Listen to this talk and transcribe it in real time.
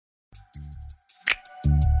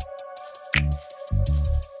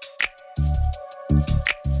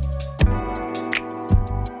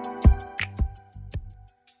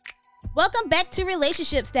Welcome back to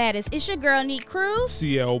Relationship Status. It's your girl, Neat Cruz.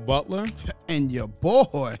 CL Butler. And your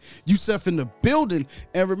boy, Yusef in the building.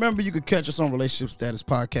 And remember, you can catch us on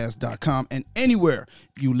relationshipstatuspodcast.com and anywhere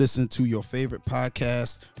you listen to your favorite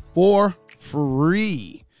podcast for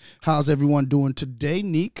free. How's everyone doing today,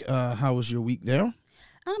 Neek? How was your week there?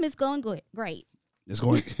 It's going good. Great. It's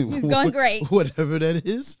going going great. Whatever that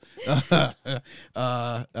is.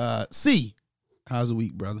 C, how's the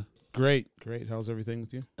week, brother? Great. How's everything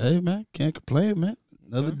with you? Hey, man, can't complain, man.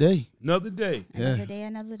 Another day. Another day. Another day,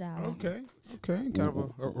 another dollar. Okay. Kind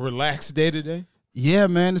of a relaxed day today. Yeah,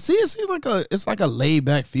 man. See, it's like a laid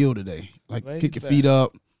back feel today. Like Laid kick your back. feet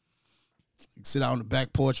up, sit out on the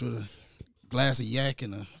back porch with a glass of yak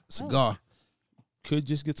and a cigar. Could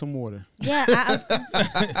just get some water. Yeah,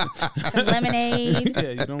 some lemonade,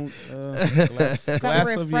 Yeah, you don't. Glass something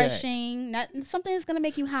of yak. refreshing, something that's gonna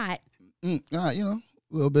make you hot. All right, a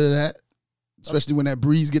little bit of that, especially when that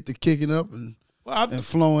breeze get to kicking up and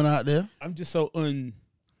flowing out there. I'm just so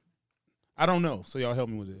I don't know. So y'all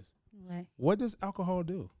help me with this. What does alcohol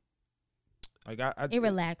do? Like it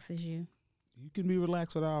relaxes you. You can be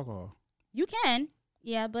relaxed with alcohol. You can,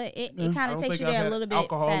 yeah, but it kind I of don't takes think you I've there a had little bit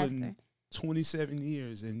alcohol faster. in 27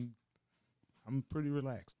 years, and I'm pretty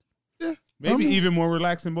relaxed. Yeah, Maybe even more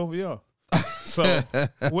relaxed than both of y'all. So,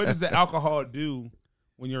 what does the alcohol do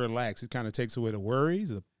when you're relaxed? It kind of takes away the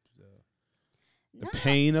worries, the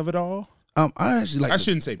pain of it all. I actually like. I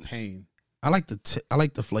shouldn't say pain. I like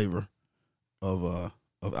the flavor of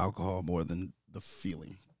alcohol more than the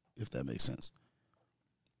feeling, if that makes sense.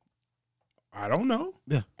 I don't know.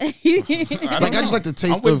 Yeah, I just like the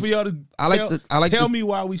taste I'm waiting of. for y'all to tell me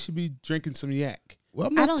why we should be drinking some yak. Well,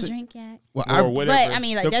 I don't drink yak. Well, Or whatever. But I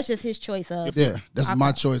mean, that's just his choice of. Yeah, that's my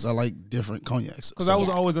alcohol. choice. I like different cognacs. Because I was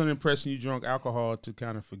always under the impression you drunk alcohol to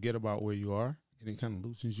kind of forget about where you are, and it kind of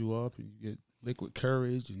loosens you up, and you get liquid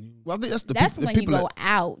courage, and you. Well, I think that's when you go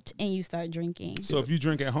out and you start drinking. So if you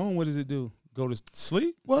drink at home, what does it do? Go to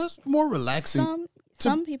sleep? Well, it's more relaxing.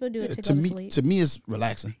 Some people do it to go to sleep. To me, it's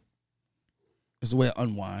relaxing. It's a way to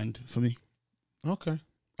unwind for me. Okay.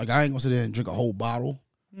 Like, I ain't gonna sit there and drink a whole bottle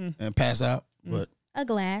and pass out, but a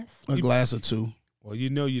glass or two. Well, you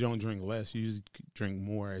know you don't drink less. You just drink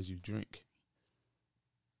more as you drink.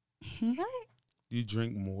 What? You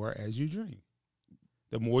drink more as you drink.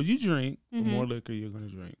 The more you drink, the more liquor you're going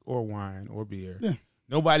to drink, or wine, or beer. Yeah.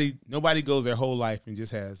 Nobody goes their whole life and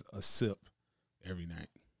just has a sip every night.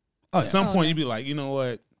 At some point, you'd be like, you know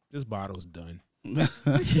what? This bottle's done. Well,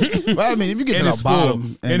 I mean, if you get to the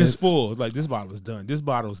bottom and it's full, like this bottle is done. This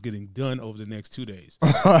bottle is getting done over the next 2 days.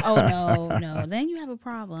 Oh no, then you have a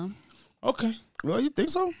problem. Okay. Well, you think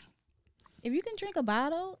so? If you can drink a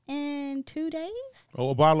bottle in 2 days, Oh,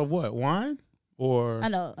 a bottle of what? Wine or I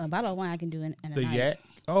know a bottle of wine I can do in a the night. yak?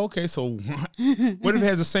 Oh, okay. So what if it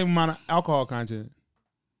has the same amount of alcohol content?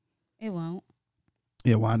 It won't.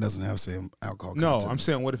 Yeah, wine doesn't have the same alcohol No, content. I'm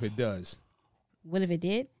saying what if it does? What if it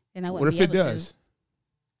did? Then I What wouldn't if be it able does? to.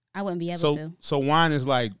 I wouldn't be able to. So wine is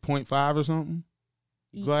like 0.5 or something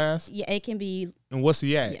glass? Yeah, it can be. And what's the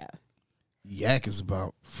yak? Yeah. Yak is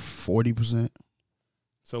about 40%.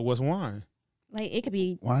 So what's wine? Like it could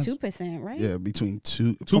be Wine's- 2%, right? Yeah, between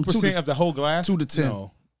 2% 2% of the whole glass? 2 to 10.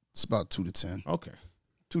 No. It's about 2 to 10. Okay.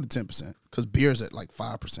 2 to 10%. Because beer's at like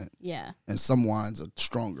 5%. Yeah. And some wines are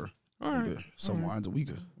stronger. All than right. beer. Some wines are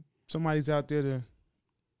weaker. Somebody's out there to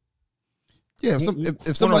Yeah, if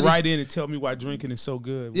want somebody to write in and tell me why drinking is so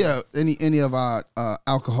good. Yeah, any of our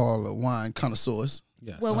alcohol or wine connoisseurs.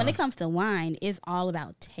 Yes. Well, when it comes to wine, it's all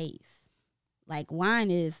about taste. Like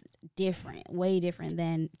wine is different, way different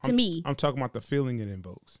than to me. I'm talking about the feeling it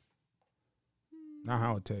invokes, not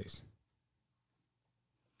how it tastes.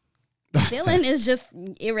 Feeling is just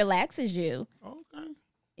it relaxes you. Okay.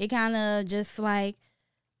 It kind of just like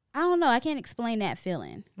I don't know. I can't explain that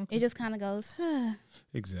feeling. It just kind of goes.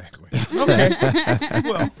 Exactly. Okay.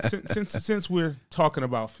 Well, since we're talking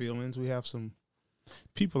about feelings, we have some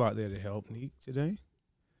people out there to help Neek today.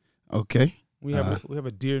 Okay. We have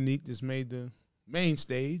a dear Neek that's made the main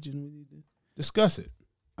stage, and we need to discuss it.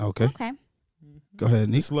 Okay. Okay. Go ahead,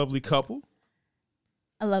 Neek. This lovely couple.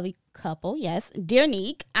 A lovely couple, yes. Dear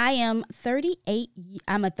Neek, I am 38.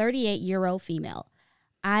 I'm a 38-year-old female.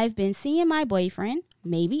 I've been seeing my boyfriend,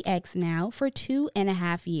 maybe ex now, for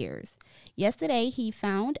 2.5 years. Yesterday, he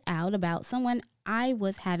found out about someone I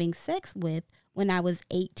was having sex with when I was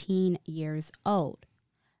 18 years old.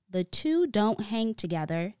 The two don't hang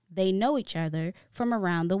together. They know each other from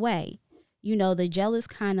around the way. You know, the jealous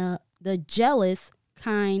kind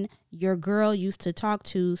kind. Your girl used to talk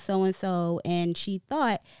to so-and-so, and she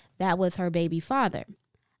thought that was her baby father.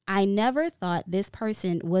 I never thought this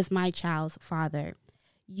person was my child's father.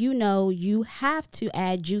 You know, you have to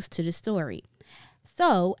add juice to the story.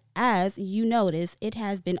 So, as you notice, it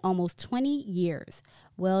has been almost 20 years.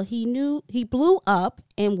 Well, he blew up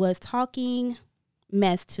and was talking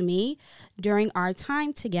mess to me. During our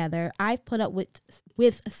time together, I've put up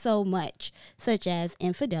with so much, such as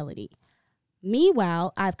infidelity.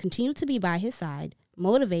 Meanwhile, I've continued to be by his side,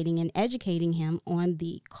 motivating and educating him on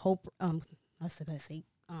the COVID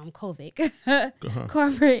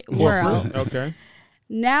corporate world. Okay.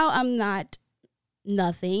 Now I'm not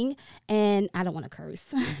nothing, and I don't want to curse,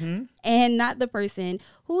 and not the person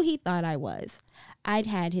who he thought I was. I'd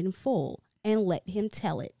had him fool and let him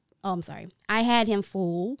tell it. Oh, I'm sorry. I had him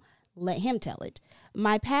fool, let him tell it.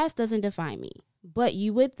 My past doesn't define me, but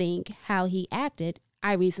you would think how he acted.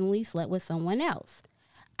 I recently slept with someone else.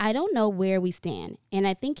 I don't know where we stand, and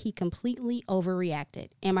I think he completely overreacted.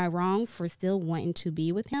 Am I wrong for still wanting to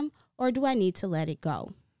be with him, or do I need to let it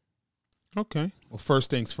go? Okay. Well, first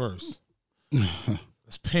things first.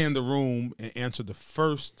 Let's pan the room and answer the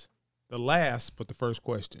first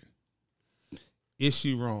question. Is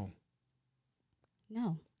she wrong?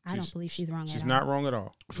 No, I don't believe she's wrong at all. She's not wrong at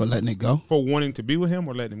all. For letting it go? For wanting to be with him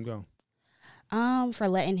or letting him go? For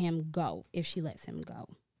letting him go, if she lets him go.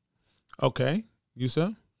 Okay. You,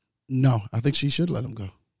 sir? No, I think she should let him go.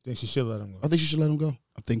 Think she should let him go? I think she should let him go.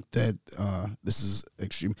 I think that this is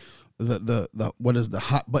extreme. The what is the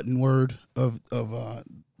hot button word of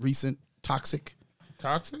recent toxic?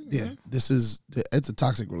 Toxic? Yeah, it's a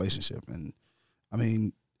toxic relationship, and I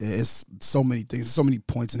mean it's so many things, so many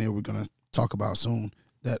points in there we're gonna talk about soon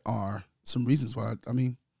that are some reasons why. I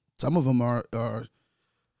mean, some of them are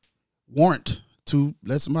warrant to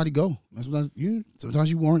let somebody go. Sometimes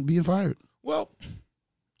you warrant being fired. Well,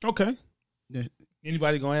 okay. Yeah.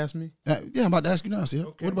 Anybody gonna ask me? Yeah, I'm about to ask you now. See,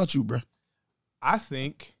 Okay. What about you, bro? I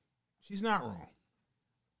think she's not wrong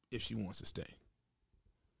if she wants to stay.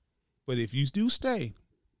 But if you do stay,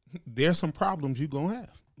 there's some problems you're going to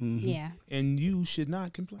have. Mm-hmm. Yeah. And you should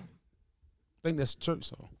not complain. I think that's a church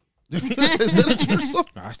song. Is that a church song?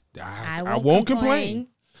 I won't complain.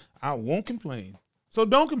 I won't complain. So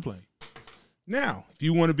don't complain. Now, if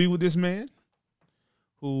you want to be with this man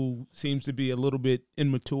who seems to be a little bit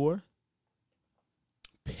immature,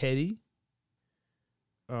 petty,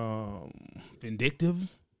 vindictive,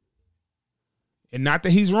 and not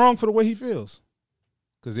that he's wrong for the way he feels,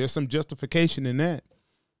 because there's some justification in that.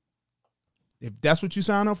 If that's what you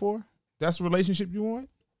sign up for, that's the relationship you want,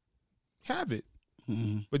 have it.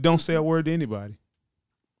 Mm-hmm. But don't say a word to anybody.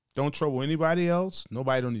 Don't trouble anybody else.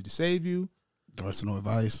 Nobody don't need to save you. Don't ask no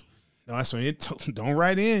advice. No, that's what don't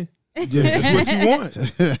write in. Yeah. That's what you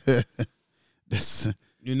want. That's,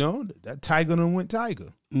 You know, that tiger done went tiger.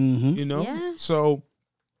 mm-hmm. You know? Yeah. So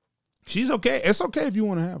she's okay. It's okay if you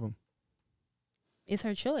want to have him. It's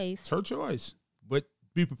her choice. It's her choice. But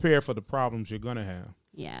be prepared for the problems you're going to have.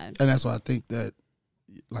 Yeah. And that's why I think that,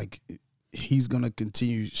 like, he's gonna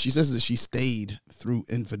continue. She says that she stayed through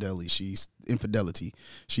infidelity.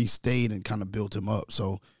 She stayed and kind of built him up.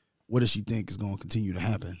 So, what does she think is going to continue to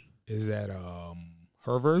happen? Is that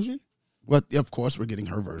her version? Well, of course, we're getting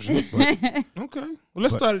her version. But Okay. Well,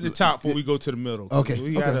 let's start at the top before we go to the middle. Okay,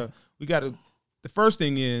 We gotta. The first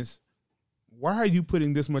thing is, why are you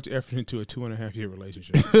putting this much effort into a 2.5-year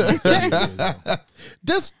relationship?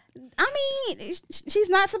 that's I mean, she's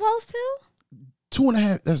not supposed to.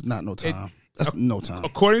 2.5. That's not no time. That's no time.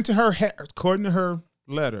 According to her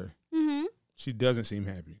letter, Mm-hmm. she doesn't seem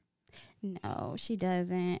happy. No, she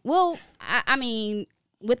doesn't. Well, I mean,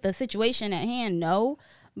 with the situation at hand, no.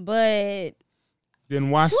 But Then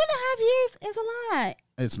why? 2.5 years is a lot.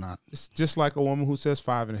 It's not. It's just like a woman who says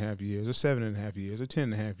 5.5 years, or 7.5 years, or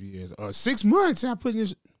 10.5 years, or 6 months. I put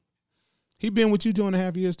this. He been with you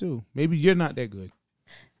 2.5 years too. Maybe you're not that good.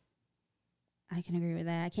 I can agree with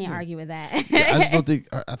that. I can't argue with that. I just don't think.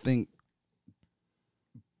 I think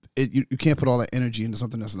you can't put all that energy into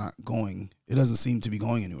something that's not going. It doesn't seem to be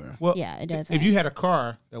going anywhere. Well, Yeah, it doesn't. If you had a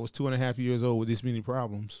car that was 2.5 years old with this many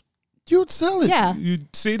problems, You would sell it. Yeah. you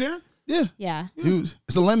see there. Yeah. Yeah.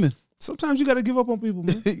 It's a lemon. Sometimes you got to give up on people,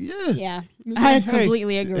 man. Yeah. Yeah. You I say, hey,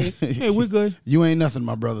 completely agree. hey, we're good. You ain't nothing,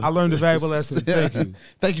 my brother. I learned a valuable lesson. Thank you.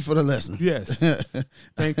 Thank you for the lesson. Yes.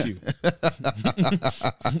 Thank you.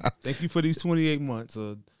 Thank you for these 28 months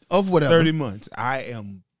or Of whatever. 30 months. I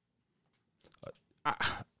am.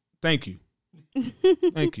 Thank you.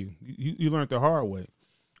 Thank you. You learned the hard way.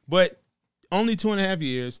 But only 2.5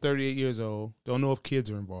 years, 38 years old. Don't know if kids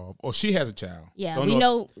are involved. Or she has a child. Yeah. Don't We if-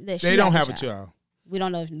 know that she They don't has have a child. We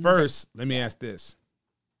don't know if First, let me ask this.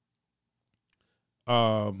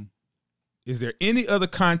 Is there any other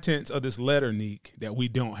contents of this letter, Neek, that we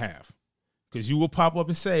don't have? Because you will pop up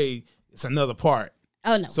and say it's another part.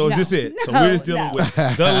 Oh no! So no, is this it? So no, we're just dealing no. with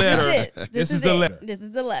the letter. This is the letter. This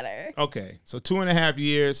is the letter. Okay, so 2.5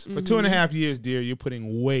 years. For 2.5 years, dear, you're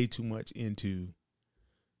putting way too much into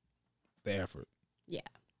the effort. Yeah.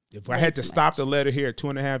 If I had to stop the letter here at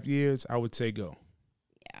 2.5 years, I would say go.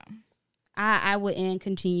 Yeah. I wouldn't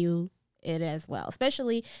continue it as well,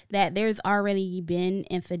 especially that there's already been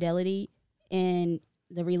infidelity in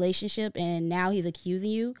the relationship, and now he's accusing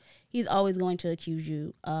you. He's always going to accuse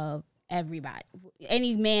you of everybody,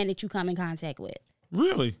 any man that you come in contact with.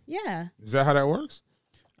 Really? Yeah. Is that how that works?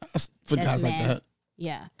 For That's guys like mad. that.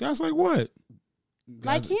 Yeah. Guys like what?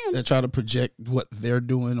 Like him. They try to project what they're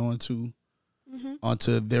doing onto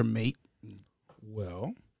their mate.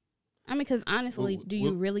 Well, I mean, because honestly, do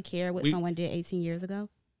you really care what someone did 18 years ago?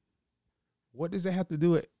 what does that have to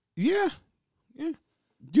do with? Yeah.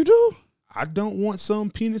 You do? I don't want some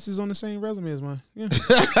penises on the same resume as mine. Yeah.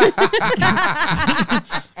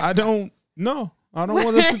 I don't. No. I don't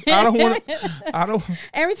want to. I don't.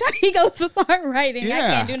 Every time he goes to start writing, I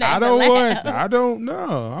can't do nothing. I don't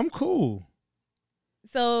know. I'm cool.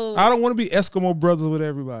 So I don't want to be Eskimo brothers with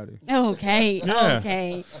everybody. okay, Yeah.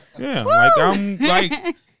 okay. Yeah, like I'm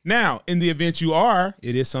like now. In the event you are,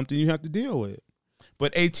 it is something you have to deal with.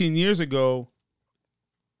 But 18 years ago,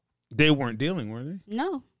 they weren't dealing, were they?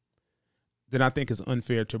 No. Then I think it's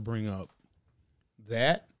unfair to bring up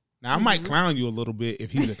that. Now I might clown you a little bit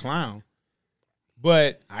if he's a clown,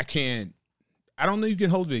 but I can't. I don't know you can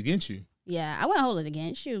hold it against you. Yeah, I wouldn't hold it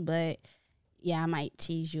against you, but yeah, I might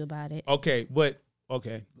tease you about it. Okay, but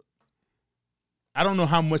okay. I don't know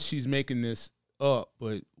how much she's making this up,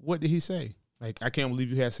 but what did he say? Like, I can't believe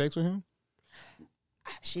you had sex with him?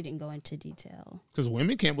 She didn't go into detail. Because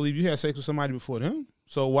women can't believe you had sex with somebody before them.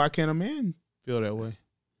 So why can't a man feel that way?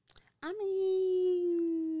 I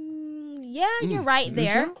mean, yeah, you're right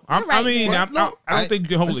there. So? You're right there. I don't think you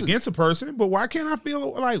can hold it against a person, but why can't I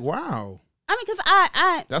feel like, wow? I mean, because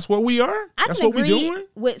I That's what we are? That's can what we're agree doing?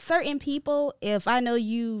 with certain people. If I know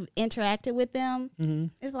you interacted with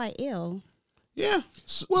them, it's like, ew. Yeah.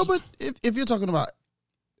 Well, but if you're talking about,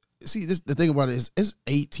 see, the thing about it is, it's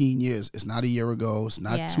 18 years. It's not a year ago. It's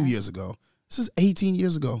not 2 years ago. This is 18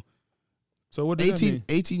 years ago. So what does that mean?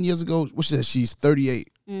 18 years ago, what she said, she's 38,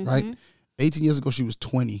 right? 18 years ago, she was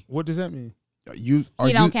 20. What does that mean? You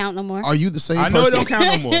don't count no more. Are you the same person? I know it don't count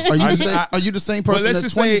no more. Are you the same person? But let's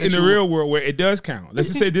just say in the real world where it does count. Let's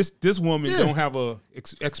just say this woman don't have a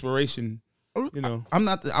expiration. You know,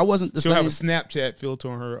 I wasn't the she'll same. have a Snapchat filter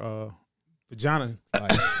on her vagina,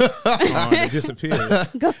 like it disappears.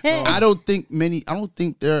 Go ahead. I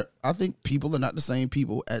think people are not the same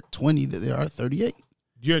people at 20 that they are at 38.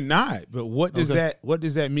 You're not. But what does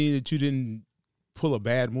that mean that you didn't pull a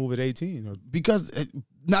bad move at 18? Or, because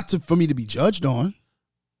for me to be judged on.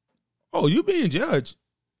 oh, you being judged.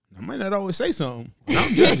 I might not always say something. I'm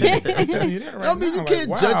judging you. I'm telling you that right I mean, now. you can't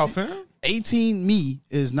wow, judge. fam. 18 me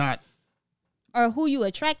is not. Or who you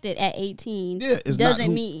attracted at 18 Is doesn't not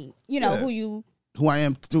who, mean, who I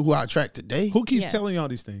am to who I attract today. Who keeps telling y'all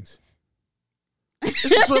these things? It's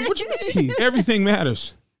just what you mean? Everything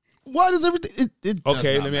matters. Why does everything? It does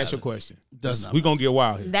Okay, not let me ask you a matter. question. Does not We're going to get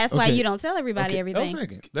wild here. That's why Okay. you don't tell everybody everything. No,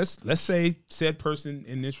 second. Let's say said person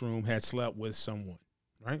in this room had slept with someone,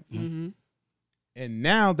 right? Mm-hmm. And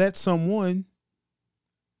now that someone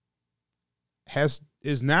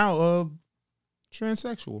is now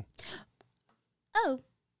transsexual. Oh,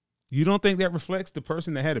 You don't think that reflects the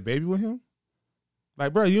person that had a baby with him?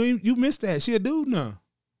 Like, bro, you missed that. She a dude now.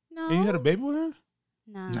 no. And you had a baby with her?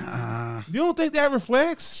 Nah. You don't think that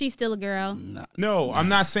reflects? She's still a girl. Nah. No, I'm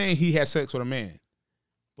not saying he had sex with a man.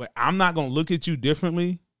 But I'm not going to look at you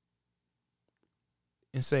differently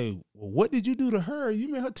and say, well, what did you do to her? You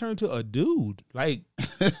made her turn to a dude. Like,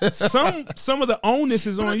 some of the onus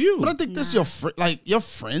is on you. But I think this your your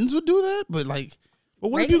friends would do that. But like,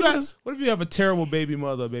 But what if you have a terrible baby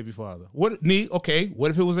mother or baby father? What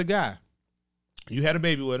if it was a guy? You had a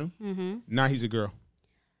baby with him. Mm-hmm. Now he's a girl.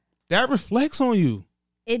 That reflects on you.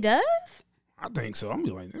 It does? I think so. I'm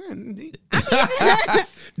be like, man,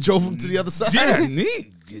 drove him to the other side.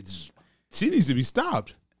 yeah, she needs to be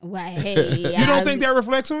stopped. Well, hey. You don't think that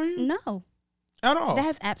reflects on you No. at all? That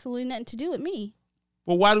has absolutely nothing to do with me.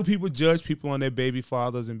 But why do people judge people on their baby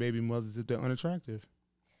fathers and baby mothers if they're unattractive?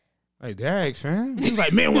 Like, dang, fam. He's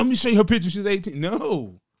like, man, let me show you her picture. She's 18.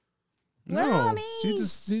 No. Well, I mean, she's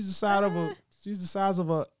the size of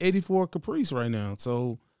a 84 Caprice right now.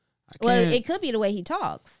 So I can't. Well, it could be the way he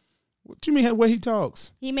talks. What you mean the way he talks?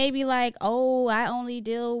 He may be like, oh, I only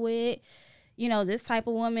deal with, this type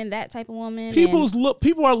of woman, that type of woman.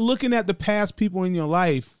 People are looking at the past people in your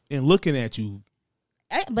life and looking at you.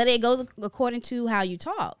 But it goes according to how you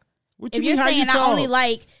talk. What you mean how you talk?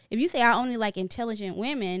 If you say I only like intelligent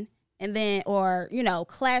women, and then or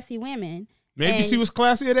classy women. Maybe she was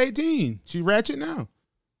classy at 18. She ratchet now.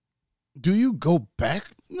 Do you go back?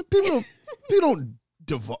 People don't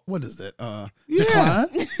what is that? Decline?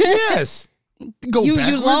 Yes. Go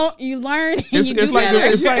backwards. You learn.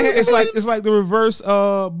 It's like the reverse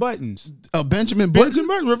buttons. Benjamin Button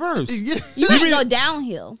reverse. Yeah. You can't go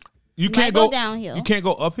downhill. You can't go downhill. You can't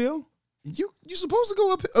go uphill. You're supposed to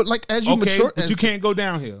go up like as you mature. But you can't go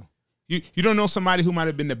downhill. You don't know somebody who might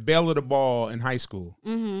have been the belle of the ball in high school.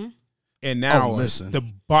 Mm-hmm. And now the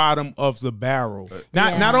bottom of the barrel.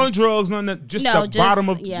 Not on drugs, just the bottom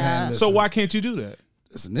of. Yeah. Man, so why can't you do that?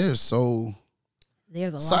 Listen, there's a lot.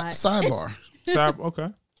 Sidebar. Okay.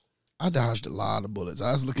 I dodged a lot of bullets.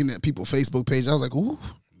 I was looking at people's Facebook page. I was like, ooh.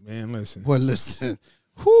 Man, listen. Boy, listen.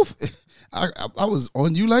 Whew. I was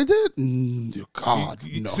on you like that? God,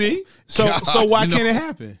 no. See? So why can't it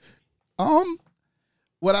happen?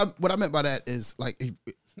 What I meant by that is like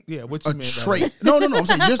what you meant trait. No. I'm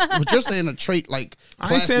saying you're saying a trait like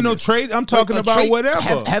I ain't saying no trait. I'm talking about trait,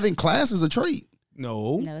 whatever. Having class is a trait.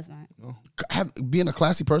 No, it's not. No. Being a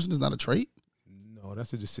classy person is not a trait. No,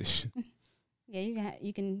 that's a decision. Yeah,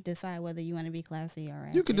 you can decide whether you want to be classy or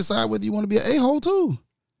ratchet. You can decide whether you want to be an a-hole too.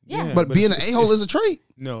 Yeah. But being an a-hole is a trait.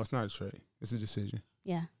 No, it's not a trait. It's a decision.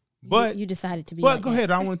 Yeah. But you decided to be. But go ahead.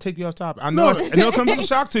 I don't want to take you off topic. I know it comes as a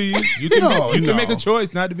shock to you. You can make a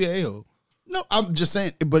choice not to be an a-hole. No, I'm just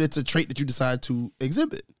saying, but it's a trait that you decide to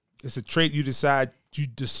exhibit. It's a trait you decide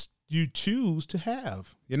you choose to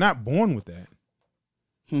have. You're not born with that.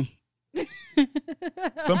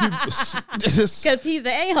 Some people because he's the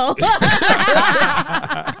a-hole.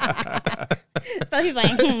 So he's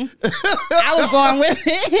like, I was born with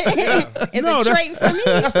it. It's a trait for me.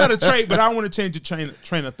 That's not a trait, but I want to change your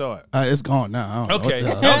train of thought. It's gone now. Okay.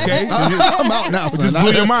 I'm out now, son. Just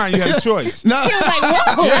blew your mind. You had a choice. No. He was like,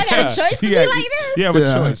 whoa, I got a choice to be like this? Yeah, but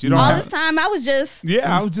choice. You don't all this time, I was just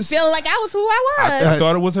feeling like I was who I was. I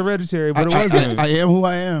thought it was hereditary, but it wasn't. I am who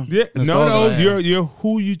I am. Yeah. No, you're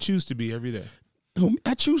who you choose to be every day.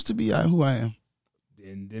 I choose to be who I am.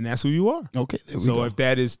 Then that's who you are. Okay. So if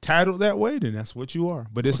that is titled that way, then that's what you are.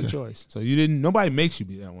 But it's a choice. So nobody makes you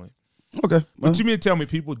be that way. Okay. But you mean to tell me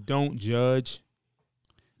people don't judge?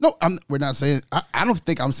 No, we're not saying. I don't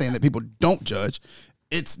think I'm saying that people don't judge.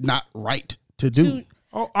 It's not right to do.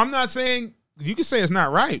 I'm not saying you can say it's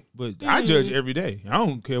not right, but I judge every day. I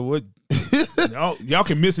don't care what. Y'all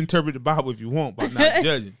can misinterpret the Bible if you want by not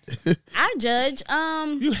judging. I judge.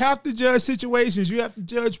 You have to judge situations. You have to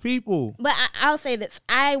judge people. But I'll say this: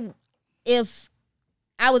 if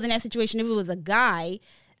I was in that situation, if it was a guy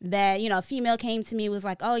that a female came to me was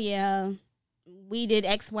like, "Oh yeah, we did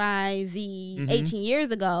X, Y, Z 18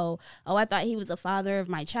 years ago. Oh, I thought he was the father of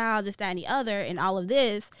my child. This, that, and the other, and all of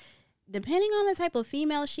this." Depending on the type of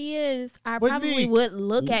female she is, I probably would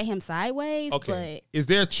look at him sideways. Okay. Is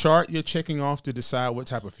there a chart you're checking off to decide what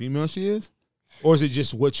type of female she is? Or is it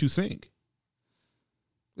just what you think?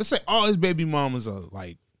 Let's say all his baby mamas are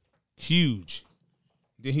like huge.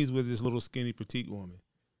 Then he's with this little skinny petite woman.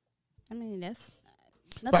 I mean, that's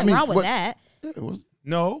nothing wrong with that.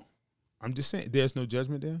 No. I'm just saying there's no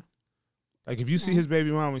judgment there. Like if you see his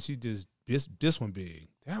baby mama, she just this one big,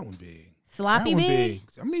 that one big. Sloppy big?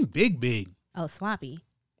 I mean big. Oh, sloppy.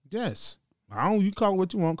 Yes. You call it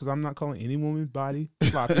what you want because I'm not calling any woman's body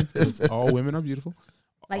sloppy. All women are beautiful.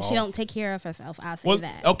 Like she don't take care of herself. I'll say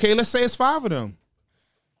that. Okay, let's say it's 5 of them.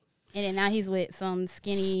 And then now he's with some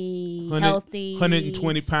skinny, healthy.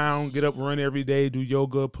 120 pound, get up, run every day, do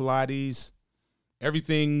yoga, Pilates.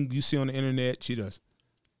 Everything you see on the internet, she does.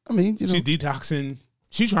 I mean, she's detoxing.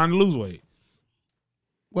 She's trying to lose weight.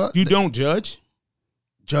 Well, you don't judge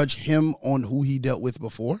him on who he dealt with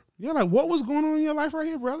before. Yeah, like what was going on in your life right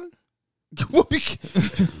here, brother?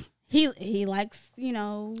 he likes,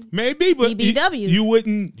 maybe, but BBWs. You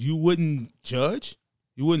wouldn't judge.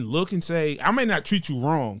 You wouldn't look and say, I may not treat you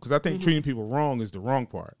wrong because I think treating people wrong is the wrong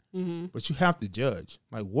part. But you have to judge.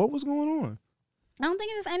 Like, what was going on? I don't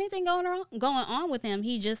think there's anything going on with him.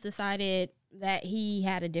 He just decided that he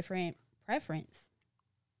had a different preference.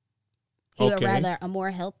 He would rather a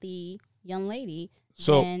more healthy young lady.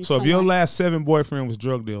 So if your last 7 boyfriend was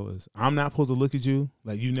drug dealers, I'm not supposed to look at you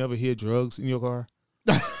like you never hear drugs in your car?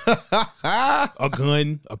 A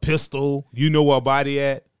gun, a pistol, you know where a body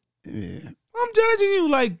at? Yeah. I'm judging you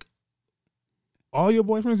like all your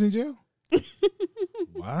boyfriends in jail?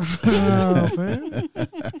 Wow, man.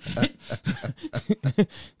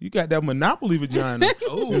 You got that Monopoly vagina.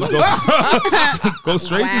 Go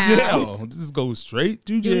straight to jail. Just go straight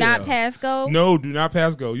to jail. Do not pass go. No, do not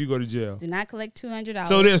pass go. You go to jail. Do not collect $200.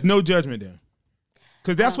 So there's no judgment there.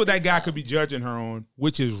 Because that's what that guy could be judging her on,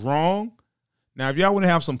 which is wrong. Now, if y'all want to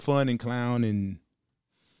have some fun and clown and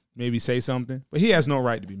maybe say something, but he has no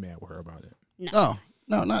right to be mad with her about it. No,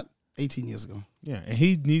 not 18 years ago. Yeah, and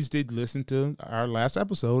he needs to listen to our last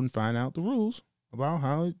episode and find out the rules about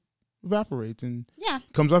how it evaporates and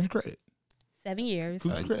comes off your credit. 7 years.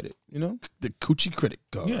 Coochie credit, you know? The coochie credit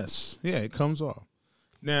card. Yes. Yeah, it comes off.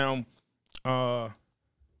 Now,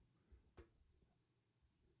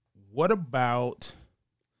 what about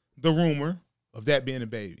the rumor of that being a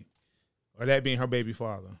baby or that being her baby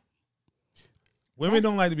father? Women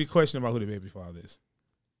don't like to be questioned about who the baby father is.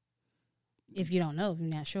 If you don't know, if you're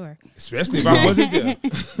not sure. Especially if I wasn't there.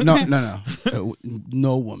 No.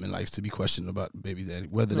 No woman likes to be questioned about baby daddy,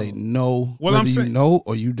 whether they know, Well, whether you know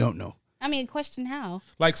or you don't know. I mean, question how?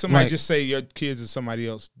 Like somebody just say your kids is somebody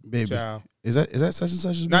else's baby child. Is that such and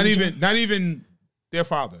such? Not even their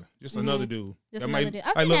father. Just another dude. Just another dude.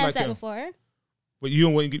 I've been asked that before. But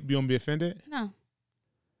you don't be offended? No.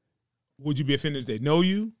 Would you be offended if they know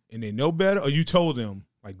you and they know better, or you told them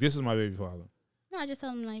like this is my baby father? No, I just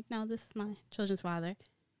tell them like, no, this is my children's father.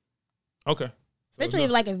 Okay. Especially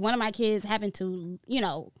if one of my kids happened to,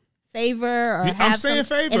 favor or I'm saying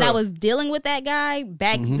favor, and I was dealing with that guy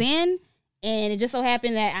back then, and it just so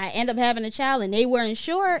happened that I end up having a child and they weren't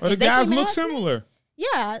sure. But the guys look similar.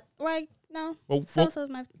 Yeah, like no.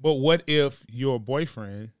 But what if your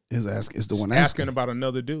boyfriend is the one asking about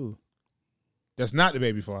another dude? That's not the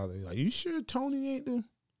baby father. Like, you sure Tony ain't the?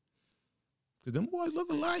 Because them boys look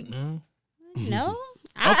alike, man. No,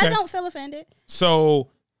 I don't feel offended. So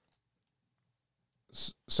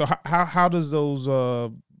how does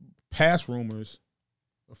those past rumors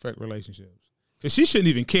affect relationships? Because she shouldn't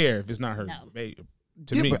even care if it's not her baby.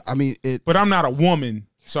 To me, but I mean, but I'm not a woman,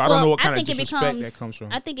 so I don't know what kind of disrespect that comes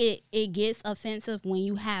from. I think it gets offensive when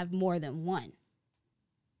you have more than one.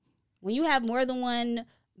 When you have more than one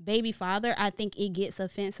baby father, I think it gets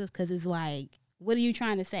offensive because it's like, what are you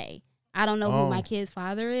trying to say? I don't know who my kid's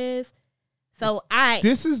father is. So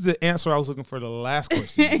this is the answer I was looking for the last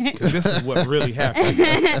question. This is what really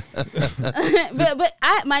happened. but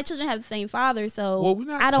my children have the same father, so we're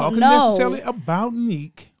not I don't talking know necessarily about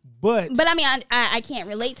Neek, but I mean I can't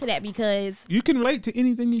relate to that because you can relate to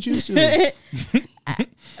anything you choose to.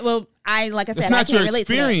 Well, like I said, it's not I can't your relate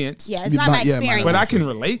experience. To that. Yeah, it's not my experience, but I can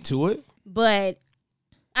relate to it. But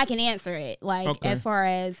I can answer it. Like, as far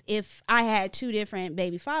as if I had two different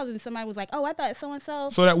baby fathers and somebody was like, oh, I thought so-and-so.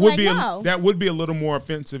 So that would that would be a little more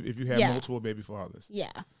offensive if you had multiple baby fathers.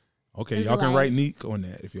 Yeah. Okay, y'all can write Neek on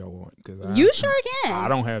that if y'all want. You sure can. I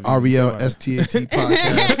don't have RELSTAT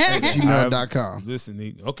podcast at gmail.com. Listen,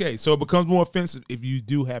 Neek. Okay, so it becomes more offensive if you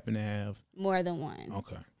do happen to have more than one.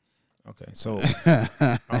 Okay, so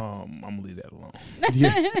I'm gonna leave that alone.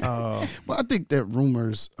 Yeah. Well, I think that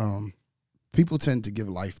rumors, people tend to give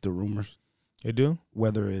life to rumors. They do,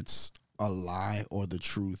 whether it's a lie or the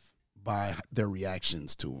truth by their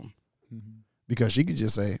reactions to them. Mm-hmm. Because she could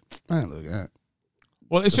just say, "Man, look at."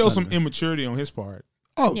 Well, it shows some immaturity on his part.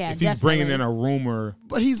 Oh, yeah, if he's bringing in a rumor,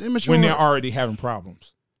 but he's immature when they're already having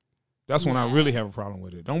problems. That's when I really have a problem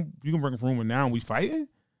with it. You can bring a rumor now and we fighting?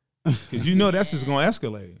 Because that's just going to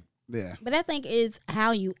escalate. Yeah. But I think it's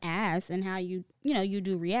how you ask and how you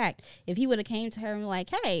do react. If he would have came to her and like,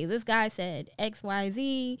 hey, this guy said X, Y,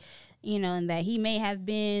 Z, and that he may have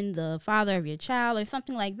been the father of your child or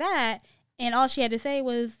something like that. And all she had to say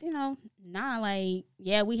was, nah, like,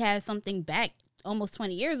 yeah, we had something back almost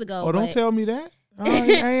 20 years ago. Oh, don't tell me that. I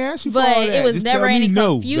ain't asked you for all that. But it was just never any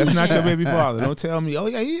confusion. That's not your baby father. Don't tell me, oh,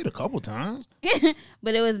 yeah, he hit a couple times.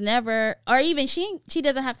 But it was never, or even she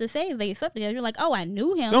doesn't have to say they slept together. You're like, oh, I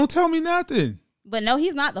knew him. Don't tell me nothing. But no,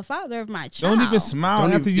 he's not the father of my child. Don't even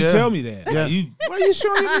smile after you tell me that. Yeah. Why are you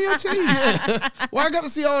showing me your teeth? Yeah. Why I got to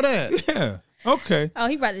see all that? Yeah. Okay. Oh,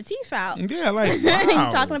 he brought the teeth out. Yeah, like, wow.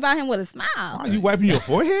 You talking about him with a smile. Are you wiping your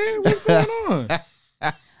forehead? What's going on?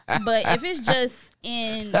 But if it's just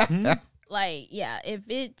in, like, yeah,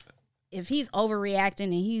 if he's overreacting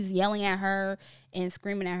and he's yelling at her and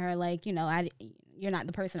screaming at her, like, you're not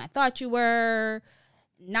the person I thought you were,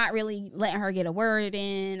 not really letting her get a word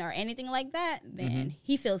in or anything like that, then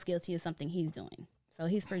he feels guilty of something he's doing. So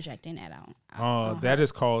he's projecting that out. That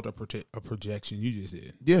is called a projection. You just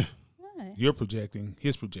did. Yeah. What? You're projecting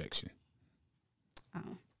his projection.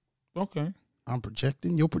 Oh. Okay. I'm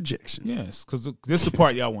projecting your projection. Yes, because this is the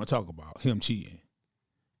part y'all want to talk about, him cheating,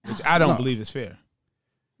 which I don't believe is fair.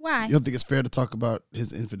 Why? You don't think it's fair to talk about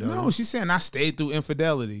his infidelity? No, she's saying I stayed through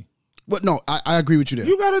infidelity. But no, I agree with you there.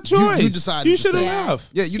 You got a choice. You decided You to should stay. have left.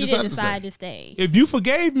 Yeah, you she decided didn't to stay. decide to stay. If you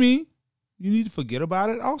forgave me, you need to forget about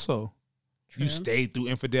it also. True. You stayed through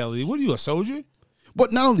infidelity. What are you, a soldier?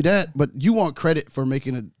 But not only that, but you want credit for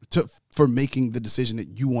making the decision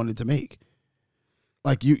that you wanted to make.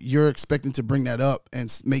 Like you're expecting to bring that up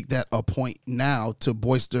and make that a point now to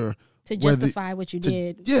bolster To justify what you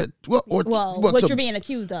did. Yeah, What you're being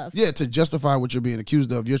accused of. Yeah, to justify what you're being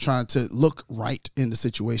accused of, you're trying to look right in the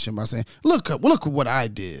situation by saying, "Look what I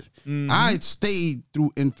did. I stayed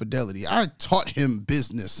through infidelity. I taught him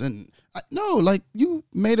business." And no, like you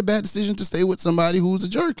made a bad decision to stay with somebody who's a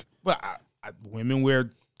jerk. But women wear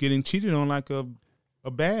getting cheated on like a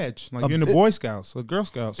badge, like you're in the Boy Scouts or Girl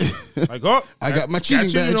Scouts. Like, oh, I got my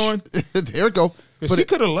cheating badge. on. There it go. But she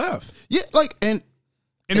could have left. Yeah, like and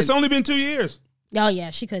it's only been 2 years. Oh yeah,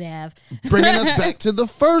 she could have. bringing us back to the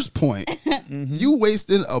first point. You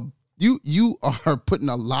wasted you are putting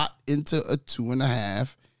a lot into a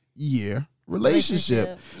 2.5 year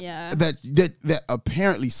relationship. Yeah. That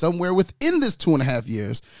apparently somewhere within this 2.5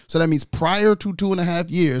 years, so that means prior to 2.5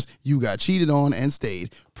 years, you got cheated on and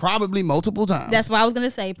stayed, probably multiple times. That's what I was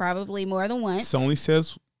gonna say. Probably more than once. It only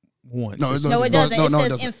says once. No, it doesn't. It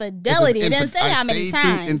says infidelity. It doesn't say how many I stayed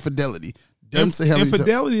times. through infidelity. Doesn't say how many times.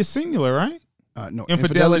 Infidelity is singular, right? No,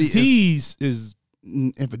 Infidelities is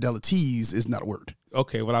infidelities is not a word.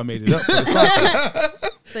 okay. Well, I made it up. But it's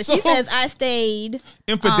like- So she says I stayed.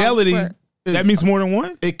 infidelity. That means more than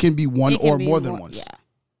one. It can be one It can or be more than once. Yeah.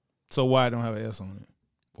 So why I don't have an S on it?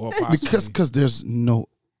 Or apostrophe? Because there's no.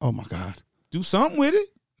 Oh my God. Do something with it.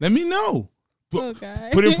 Let me know. Okay.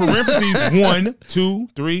 Put in parentheses 1, 2,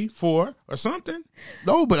 3, 4, or something.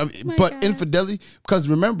 No, but I mean, my but God. infidelity. Because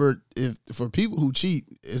remember, if for people who cheat,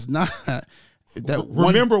 it's not that one.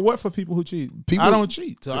 Remember what for people who cheat? People- I don't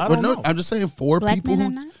cheat, so I But don't no, know. I'm just saying for Black people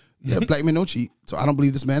men who. are not? Yeah, black men don't cheat. So I don't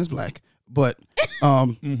believe this man is black. But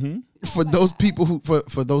for those people who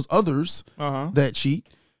for those others that cheat,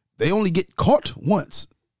 they only get caught once.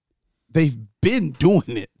 They've been doing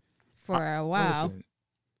it. For a while. Listen,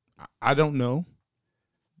 I don't know,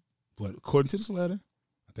 but according to this letter,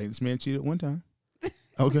 I think this man cheated one time.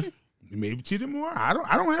 Okay. He maybe cheated more. I don't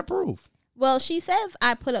have proof. Well, she says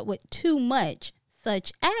I put up with too much,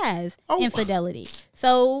 such as Oh. infidelity.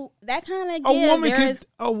 So that kind of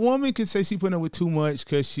A woman could say she put up with too much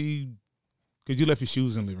because you left your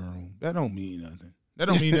shoes in the living room. That don't mean nothing. That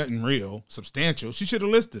don't mean nothing real, substantial. She should have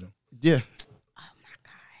listed them. Yeah.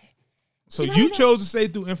 So you chose to stay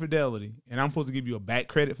through infidelity, and I'm supposed to give you a back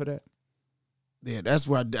credit for that? Yeah, that's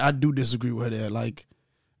where I do disagree with her there. Like,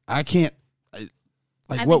 I can't,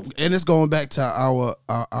 like I what, think- and it's going back to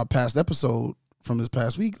our past episode from this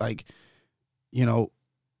past week. Like, you know,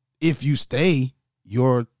 if you stay,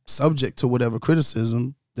 you're subject to whatever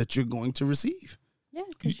criticism that you're going to receive. Yeah,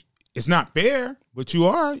 'cause It's not fair, but you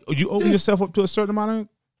are. You open yourself up to a certain amount of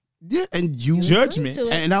Yeah, and you judgment. to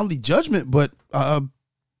it. and not only judgment, but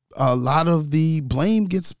a lot of the blame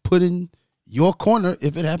gets put in your corner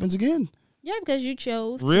if it happens again. yeah, because you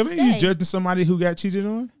chose. to Really? stay. You judging somebody who got cheated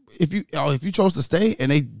on? If you chose to stay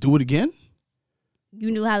and they do it again,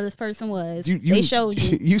 You knew how this person was. you They showed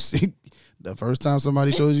you. You see, the first time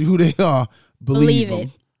somebody shows you who they are, believe Believe it.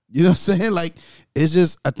 them. You know what I'm saying? Like, it's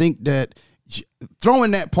just, I think that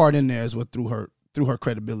throwing that part in there is what threw her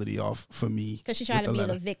credibility off for me. Because she tried with to be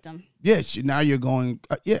letter. the victim. Yeah, now you're going.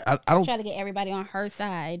 I don't. Try to get everybody on her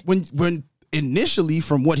side. When initially,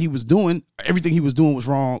 from what he was doing, everything he was doing was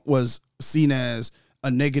wrong. Was seen as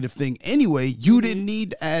a negative thing anyway. You didn't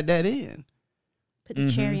need to add that in. Put the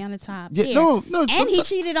cherry on the top. Yeah, Here. no. And he someti-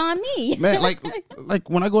 cheated on me. Man, like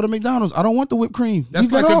when I go to McDonald's, I don't want the whipped cream. That's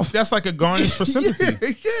Leave like that off. that's like a garnish for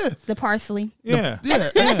sympathy. Yeah. The parsley. Yeah. Yeah,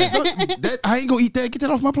 I ain't gonna eat that. Get that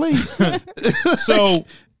off my plate. So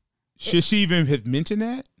should she even have mentioned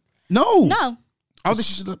that? No, No. I don't think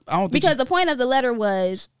she should. I don't think Because the point of the letter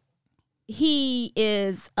was he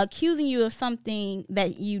is accusing you of something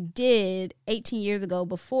that you did 18 years ago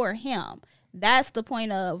before him. That's the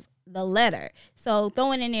point of the letter. So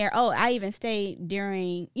throwing in there, oh, I even stayed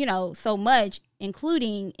during, so much,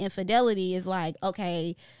 including infidelity, is like,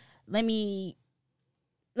 okay, let me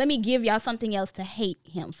give y'all something else to hate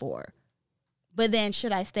him for. But then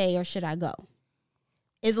should I stay or should I go?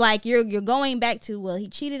 It's like you're going back to, well, he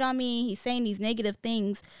cheated on me. He's saying these negative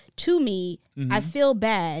things to me. I feel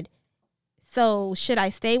bad. So should I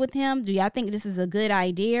stay with him? Do y'all think this is a good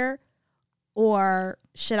idea? Or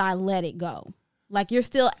should I let it go? Like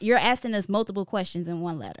you're asking us multiple questions in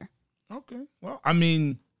one letter. Okay. Well, I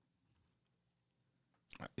mean,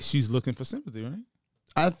 she's looking for sympathy, right?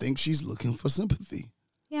 I think she's looking for sympathy.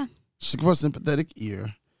 Yeah, She's looking for a sympathetic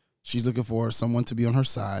ear. She's looking for someone to be on her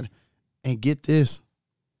side. And get this,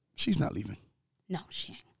 she's not leaving. No,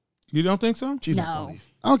 she ain't. You don't think so? She's not No. going to leave.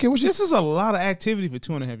 I don't care what she This is a lot of activity for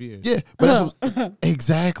 2.5 years. Yeah, but that's what,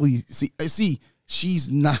 exactly. See,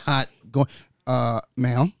 she's not going.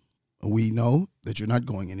 Ma'am, we know that you're not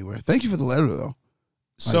going anywhere. Thank you for the letter, though.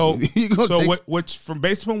 So, Like, you gonna take- what from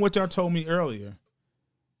based upon what y'all told me earlier,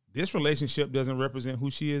 this relationship doesn't represent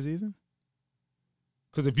who she is either.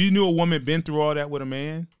 Because if you knew a woman been through all that with a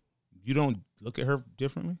man, you don't look at her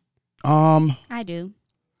differently. I do.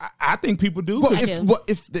 I think people do. Well,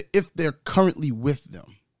 'cause- if they're currently with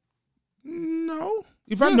them, no,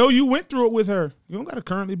 if I know you went through it with her, you don't got to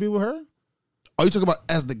currently be with her. are you talking about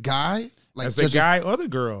as the guy? Like As the guy or the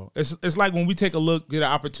girl, it's like when we take a look, get an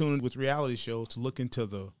opportunity with reality shows to look into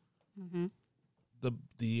the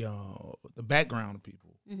background of people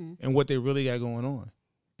and what they really got going on,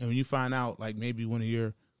 and when you find out, like maybe one of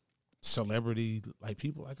your celebrity like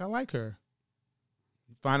people, like I like her,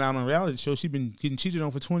 you find out on a reality show she's been getting cheated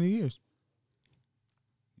on for 20 years.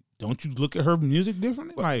 Don't you look at her music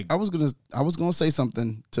differently? Like I was gonna say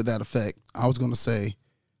something to that effect. I was gonna say,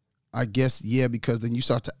 I guess, yeah, because then you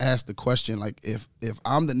start to ask the question, like, if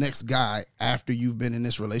I'm the next guy after you've been in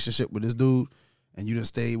this relationship with this dude and you didn't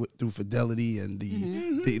stay through fidelity and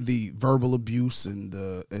the verbal abuse and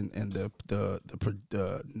the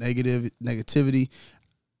negativity,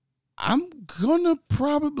 I'm gonna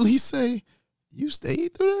probably say you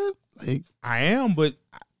stayed through that. Like, I am, but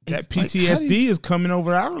that It's like, how do PTSD you- is coming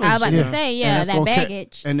over our I was about relationship. to say, And yeah, that's that gonna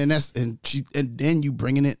baggage. and then you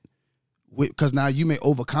bringing it with, because now you may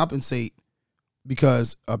overcompensate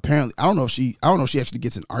because apparently I don't know if she actually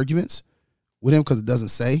gets in arguments with him because it doesn't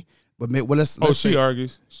say. But let's She say,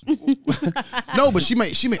 argues. no, but she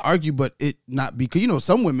may argue, but it not because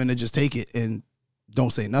some women that just take it and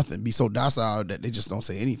don't say nothing, be so docile that they just don't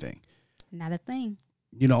say anything. Not a thing.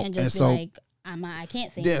 And Just so be like, I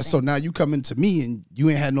can't say yeah, anything. so now you come into me and you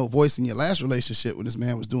ain't had no voice in your last relationship when this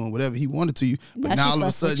man was doing whatever he wanted to you. But Now now she all of a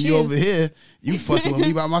fuss with sudden you. you over here, you fussing with me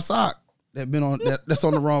about my sock that's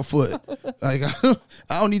on the wrong foot. Like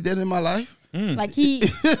I don't need that in my life. Like he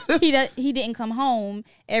didn't come home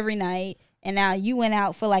every night, and now you went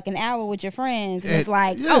out for like an hour with your friends, and it's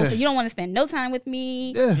like, yeah. oh, so you don't want to spend no time with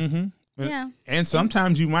me? Yeah, Yeah. And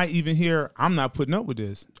sometimes you might even hear, I'm not putting up with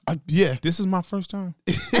this. yeah. This is my first time.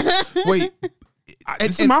 Wait,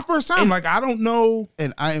 This is my first time. Like, I don't know.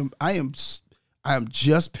 and I am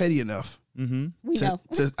just petty enough. We know.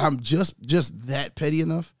 I'm just that petty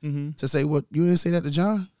enough to say, what, you didn't say that to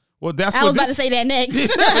John? Well, that's I what was about to say that next.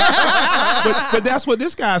 but that's what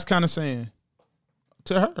this guy's kind of saying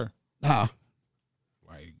to her. Huh.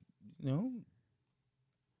 Like,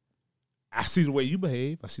 I see the way you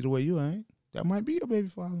behave. I see the way you ain't. That might be your baby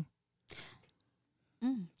father.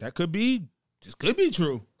 That could be. This could be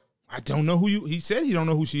true. I don't know who you. He said he don't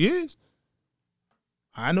know who she is.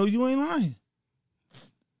 I know you ain't lying.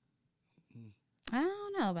 I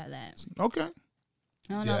don't know about that. Okay. I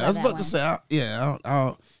don't know Yeah, about I was that about one. to say,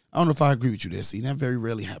 I don't know if I agree with you there. See, that very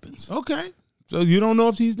rarely happens. Okay. So you don't know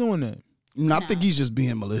if he's doing that. I think he's just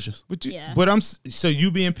being malicious. But you, Yeah. but so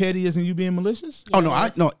you being petty isn't you being malicious? Oh no,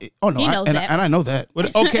 Yes. He knows and that. I know that.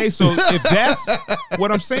 But okay, so if that's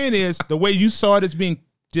what I'm saying is the way you saw it as being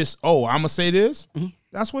just, I'm gonna say this,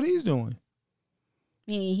 that's what he's doing.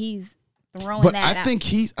 Meaning he's throwing But that I out. think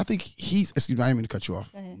he's. Excuse me, I didn't mean to cut you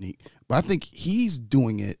off, Neek. But I think he's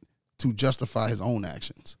doing it to justify his own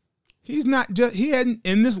actions. He's not just he hadn't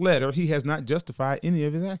in this letter. He has not justified any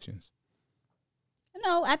of his actions.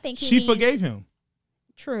 No, I think She forgave him,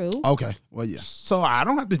 True. Okay, well, yeah. so I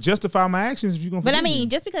don't have to justify my actions if you're gonna. But I forgive mean, me.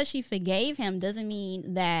 just because she forgave him doesn't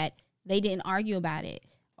mean that they didn't argue about it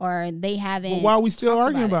or they haven't. Well, why are we still talked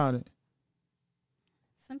arguing about it?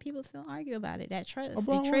 Some people still argue about it. That trust, About it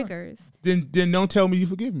what? triggers. Then don't tell me you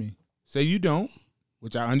forgive me. Say you don't,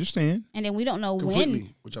 which I understand. And then we don't know Completely,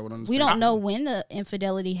 when. which I would understand. We don't know when the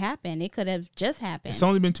infidelity happened. It could have just happened. It's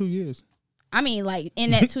only been 2 years. I mean, like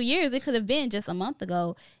in that 2 years, it could have been just a month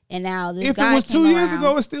ago, and now this If guy it was 2 came years around.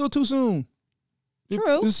 ago, it's still too soon.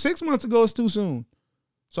 True. It was 6 months ago, it's too soon.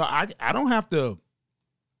 So I don't have to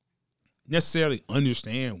necessarily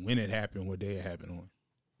understand when it happened, what day it happened on.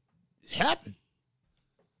 It happened.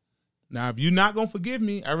 Now, if you're not gonna forgive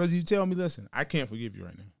me, I'd rather you tell me, listen, I can't forgive you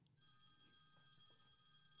right now.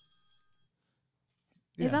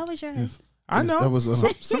 It's Yeah. always yours. I Yes, know. that was,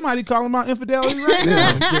 Somebody calling about infidelity right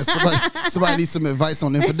now. yeah, somebody needs some advice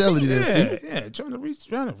on infidelity. There, see? Yeah, trying to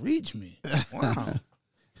reach me. Wow.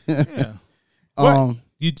 Yeah. But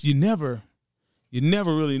you never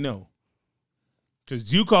really know.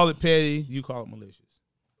 Because you call it petty, you call it malicious.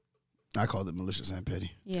 I called it malicious and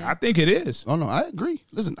petty. Yeah. I think it is. Oh no, I agree.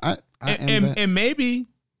 Listen, I am that. And maybe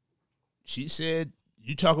she said,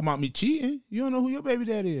 "You talking about me cheating? You don't know who your baby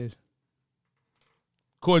daddy is."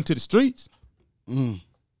 According to the streets. Mm.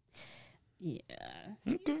 Yeah.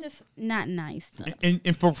 Okay. Just not nice. Though.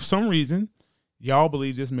 And for some reason, y'all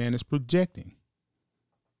believe this man is projecting.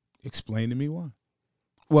 Explain to me why.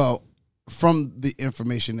 Well, from the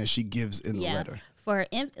information that she gives in the letter.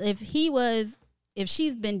 If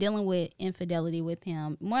she's been dealing with infidelity with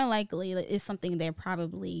him, more likely it's something they're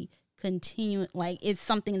probably continuing. Like it's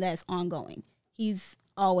something that's ongoing. He's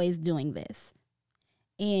always doing this,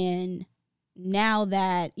 and now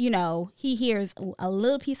that he hears a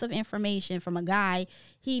little piece of information from a guy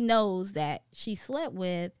he knows that she slept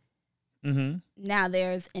with. Mm-hmm. Now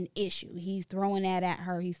there's an issue. He's throwing that at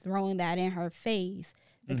her. He's throwing that in her face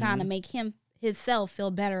to kind of make himself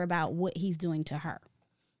feel better about what he's doing to her.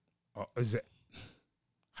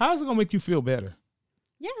 How's it gonna make you feel better?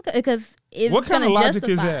 Yeah, because it's what kind of logic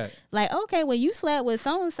is that? Like, okay, well, you slept with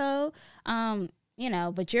so and so,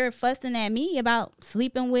 but you're fussing at me about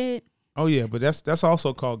sleeping with. Oh yeah, but that's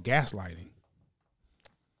also called gaslighting.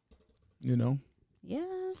 Yeah,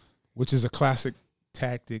 which is a classic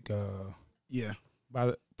tactic. Yeah,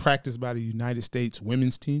 practiced by the United States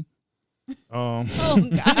women's team. Oh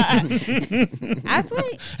God! I swear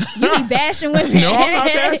you be bashing women. No, I'm not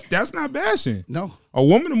bashing. That's not bashing. no. A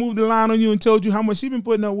woman to move the line on you and told you how much she been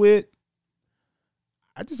putting up with.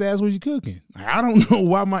 I just asked what you cooking. I don't know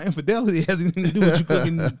why my infidelity has anything to do with you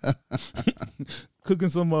cooking. Cooking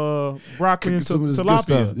some broccoli and some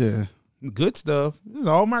tilapia. Good stuff. This is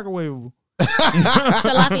all microwavable.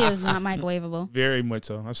 Tilapia is not microwavable. Very much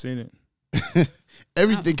so. I've seen it.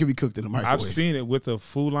 Everything can be cooked in a microwave. I've seen it with a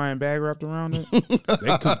Food Lion bag wrapped around it.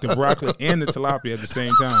 They cooked the broccoli and the tilapia at the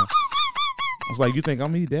same time. I was like, you think I'm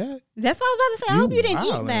gonna eat that? That's what I was about to say. I hope you didn't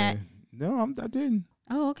eat that. No, I didn't.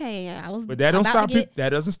 Oh, okay. But that don't stop people. That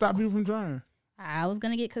doesn't stop people from trying. I was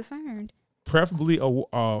gonna get concerned. Preferably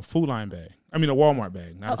a Food Lion bag. I mean, a Walmart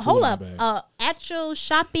bag. Not a hold up, bag. Actual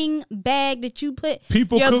shopping bag that you put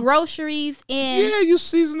groceries in. Yeah, you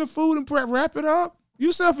season the food and wrap it up.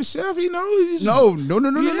 You self-chef, No. Don't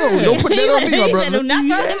put that on me, my brother.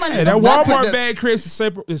 That Walmart bag creates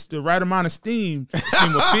the right amount of steam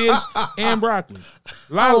of fish and broccoli.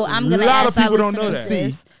 A lot of people don't know that.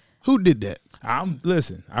 See, who did that?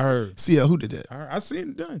 Listen, I heard. See, who did that? I seen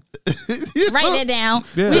it done. Write that down.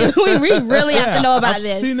 Yeah. We really have to know about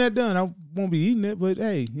this. I've seen that done. I won't be eating it, but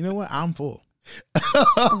hey, you know what? I'm full.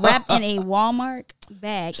 Wrapped in a Walmart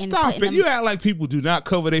bag. Stop it. You act like people do not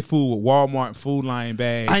cover their food with Walmart Food Lion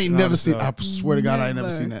bags. I ain't never seen. I swear to God, I ain't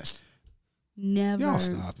never seen that. Never. Y'all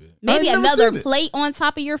stop it. Maybe another plate on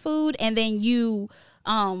top of your food, and then you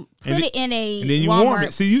put it in a. And then you Walmart. warm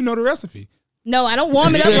it. See, you know the recipe. No, I don't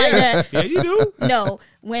warm it up like that. Yeah, you do. No,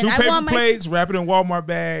 when 2 I paper warm plates, wrap it in Walmart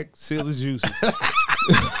bag, seal the juices.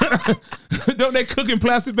 Don't they cook in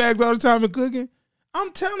plastic bags all the time in cooking?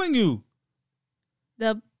 I'm telling you.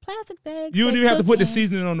 The plastic bag. You don't even have to put the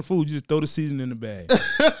seasoning on the food. You just throw the seasoning in the bag.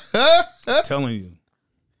 I'm telling you.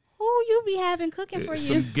 Who you be having cooking for you?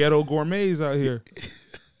 Some ghetto gourmets out here.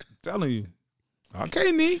 I'm telling you.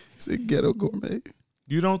 Okay, Nee. It's a ghetto gourmet.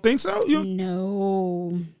 You don't think so?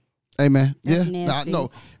 No. Hey, man. That's yeah. nasty. No.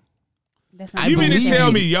 That's not you mean to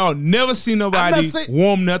tell me y'all never see nobody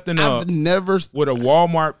warm nothing up with a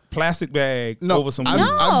Walmart plastic bag over some food?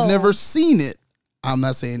 I've never seen it. I'm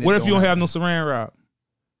not saying it. What if you don't have no saran wrap?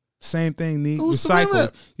 Same thing, need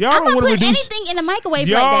recycle. Y'all don't want to reduce anything in the microwave.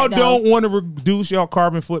 Y'all like that, don't want to reduce y'all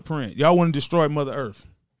carbon footprint. Y'all want to destroy Mother Earth.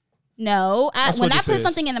 No, when I put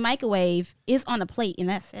something in the microwave, it's on a plate and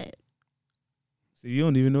that's it. See, you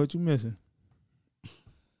don't even know what you're missing.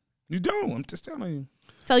 You don't. I'm just telling you.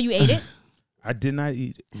 So you ate it? I did not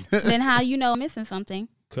eat it. Then how you know I'm missing something?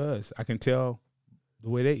 Cause I can tell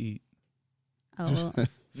the way they eat. Oh,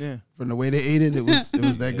 yeah. From the way they ate it, it was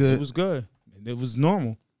that good. It was good. And it was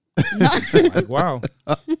normal. Like, wow.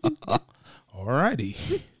 All righty.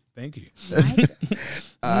 Thank you.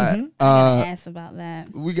 I asked about that.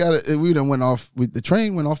 We done went off. The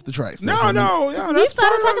train went off the tracks. No, we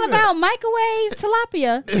started talking about microwave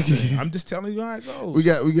tilapia. I'm just telling you how it goes. We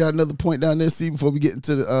got another point down there. See, before we get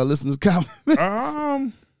into the listeners' comments.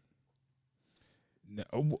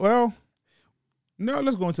 No,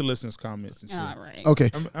 let's go into listeners' comments and see. All right.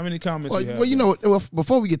 Okay. How many comments? Well, you know what?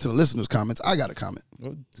 Before we get to the listeners' comments, I got a comment.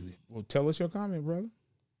 Well, tell us your comment, brother.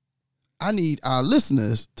 I need our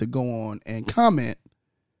listeners to go on and comment.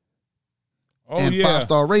 And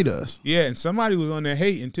 5-star rate us. Yeah, and somebody was on there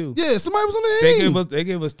hating too. Yeah, somebody was on there hating. They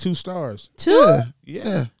gave us 2 stars. 2?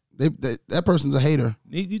 Yeah. That person's a hater.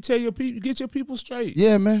 You tell your people, get your people straight.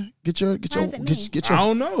 Yeah, man. Get your. Why is it me? Get I your.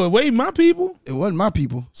 don't know. It wasn't my people. It wasn't my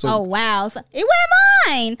people. So Oh wow, so it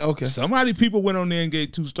wasn't mine. okay. Somebody people went on there and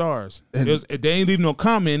gave 2 stars. And- They ain't leave no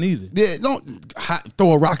comment either. Yeah, don't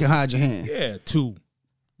throw a rock and hide your hand. Yeah, 2.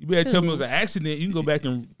 You better 2. tell me it was an accident. You can go back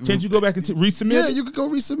and can't you go back and resubmit? Yeah, it? you could go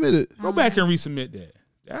resubmit it. Go back and resubmit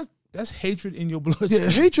that. That's hatred in your blood. Yeah,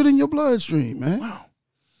 hatred in your bloodstream, man. Wow.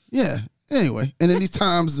 Yeah. Anyway, and in these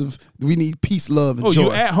times of we need peace, love, and Oh, joy.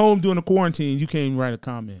 you at home during the quarantine? You can't even write a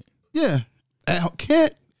comment. Yeah,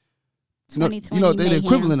 can't. You know 2020 they're the mayhem.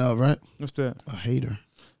 equivalent of right. What's that? A hater.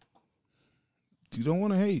 You don't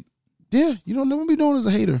want to hate. Yeah, you don't know what we doing as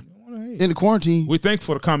a hater You don't want to hate. in the quarantine. We're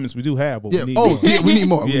thankful for the comments we do have, but Yeah. we need Oh, more. yeah. We need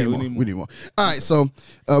more. Yeah, We need more. All right. So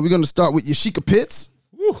we're gonna start with Yashika Pitts.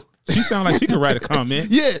 Woo. She sounds like she can write a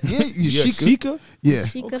comment. Yeah. Yashika. Shika. Yeah.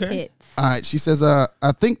 Chica Okay. Pitts. All right. She says, I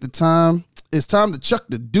think it's time to chuck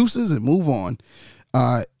the deuces and move on.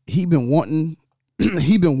 He been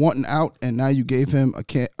wanting out, and now you gave him I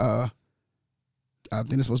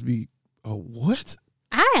think it's supposed to be a what?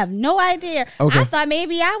 I have no idea. Okay. I thought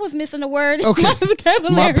maybe I was missing a word. Okay. My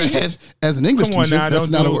vocabulary. My bad. As an English Come on teacher, now, that's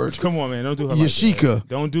don't not do a word. Come on, man, don't do her Yashika. like that.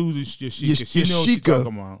 Don't do this Yashika. She knows what she's Yashika.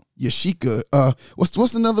 talking about. Yashika.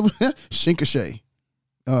 What's another one? Shinkashay.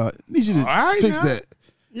 Need you to All right, fix now. that.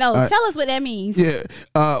 No, right. tell us what that means.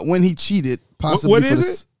 Yeah. When he cheated, possibly What for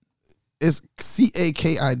is it's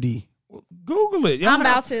CAKID. Google it. Y'all I'm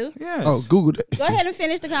have- about to. Yes. Oh, Google it. Go ahead and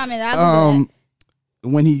finish the comment. I'll do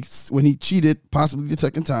When he cheated, possibly the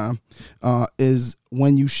second time, is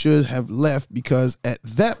when you should have left, because at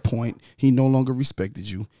that point he no longer respected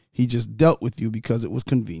you. He just dealt with you because it was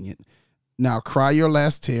convenient. Now cry your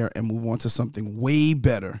last tear and move on to something way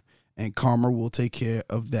better, and karma will take care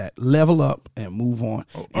of that. Level up and move on.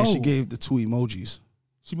 And she gave the 2 emojis.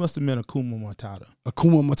 She must have meant Akuma Matata.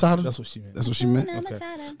 Akuma Matata. That's what she meant. That's what she that. meant.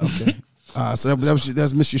 Okay. Okay. So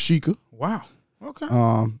that's Miss Yashika. Wow. Okay.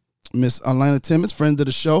 Miss Alana Timmons, friend of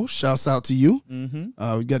the show. Shouts out to you.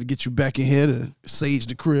 Mm-hmm. We got to get you back in here to sage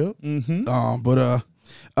the crib. Mm-hmm.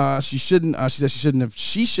 But she shouldn't. She said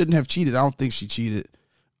she shouldn't have cheated. I don't think she cheated.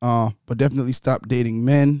 But definitely stop dating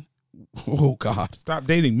men. Oh God. Stop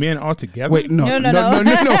dating men altogether. Wait, no. No.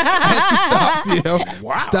 Had to stop, CL.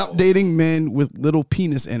 Wow. Stop dating men with little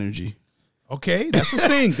penis energy. Okay, that's a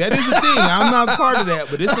thing. That is a thing. I'm not part of that,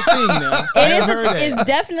 but it's a thing now. It's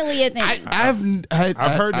definitely a thing. I've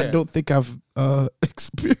heard that. I don't think I've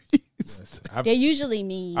experienced. They usually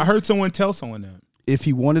mean. I heard someone tell someone that. If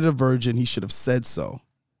he wanted a virgin, he should have said so.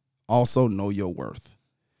 Also, know your worth.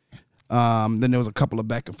 Then there was a couple of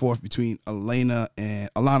back and forth between Alana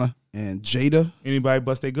and Jada. Anybody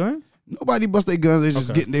bust their gun? Nobody bust their guns. They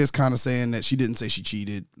just Okay. getting. They was kind of saying that she didn't say she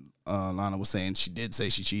cheated. Alana was saying she did say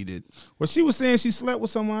she cheated. Well, she was saying she slept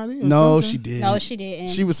with somebody. or No, something. she didn't. No, she didn't.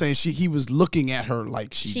 She was saying he was looking at her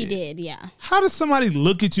like she She did. did, yeah. How does somebody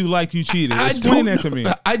look at you like you cheated? I Explain don't that to know. me.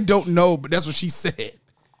 I don't know, but that's what she said.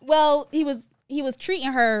 Well, he was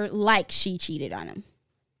treating her like she cheated on him,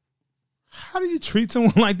 How do you treat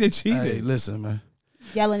someone like they cheated? Hey, listen, man.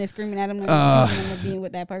 yelling and screaming at him, and accusing him of being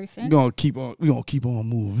with that person. We're gonna keep on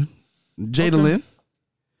moving. Jada Lynn.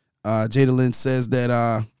 Jada Lynn says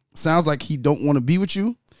that sounds like he don't want to be with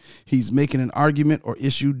you. He's making an argument or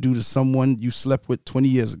issue due to someone you slept with 20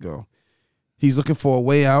 years ago. He's looking for a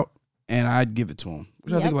way out, and I'd give it to him. What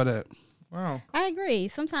do you think about that? Wow. I agree.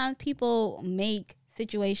 Sometimes people make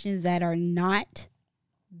situations that are not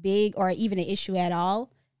big or even an issue at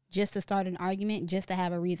all just to start an argument, just to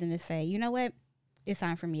have a reason to say, you know what, it's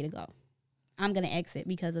time for me to go. I'm going to exit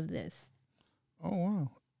because of this. Oh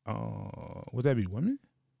wow. Would that be women?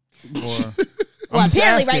 Or Well, I'm just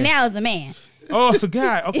apparently asking. right now it's a man. Oh, it's a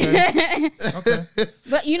guy. Okay. Okay.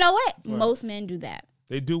 But you know what? Most men do that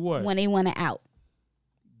They do what? when they want to out.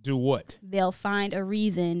 Do what? They'll find a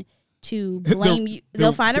reason to blame you.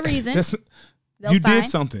 They'll find a reason. You did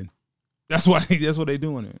something. That's why. That's what they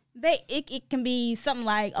doing it. It can be something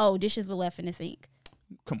like, oh, dishes were left in the sink.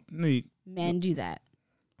 Come, Nick. Men do that.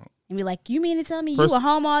 And be like, you mean to tell me First- you were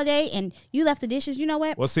home all day and you left the dishes? You know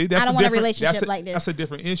what? Well, see, that's I don't a want a different- relationship that's like this. That's a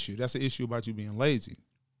different issue. That's an issue about you being lazy.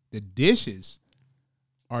 The dishes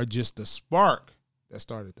are just the spark that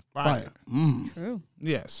started the fire. True.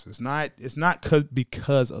 Yes, it's not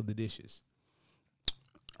because of the dishes.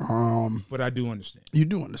 But I do understand. You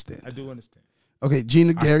do understand. I do understand. Okay,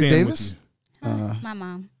 Gina I Gary stand Davis. with My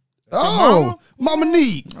mom. Oh, Mama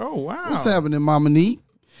Neat. you. Oh wow. What's happening, Mama Neat?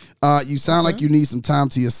 You sound like you need some time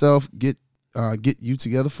to yourself. Get you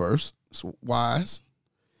together first. It's wise.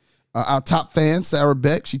 Our top fan, Sarah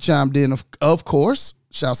Beck, she chimed in, of course.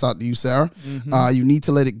 Shouts out to you, Sarah. Mm-hmm. You need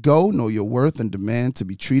to let it go, know your worth, and demand to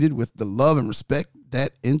be treated with the love and respect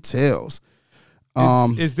that entails.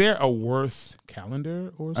 Is there a worth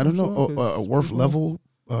calendar or I don't know, something? a worth level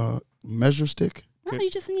measure stick? No, you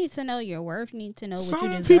just need to know your worth. You need to know what you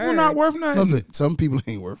Some deserve. people not worth nothing. Love it. Some people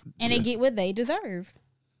ain't worth it. And they get what they deserve.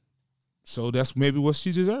 So that's maybe what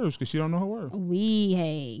she deserves because she don't know her worth. We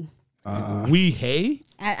hey. We hey?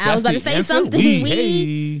 I was about to That's the say answer? something.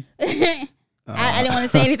 We hey. I didn't want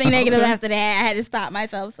to say anything negative after that. I had to stop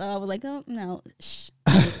myself. So I was like, oh, no. Shh.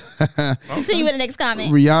 Continue with the next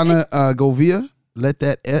comment. Rihanna Govia, let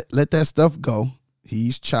that stuff go.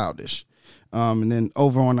 He's childish. And then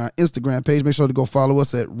over on our Instagram page, make sure to go follow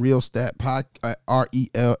us at Realstat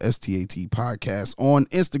RELSTAT podcast on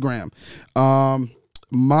Instagram.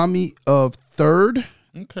 Mommy of Third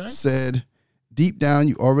said, deep down,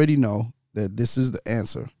 you already know that this is the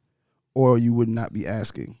answer, or you would not be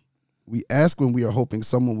asking. We ask when we are hoping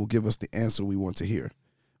someone will give us the answer we want to hear.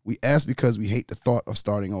 We ask because we hate the thought of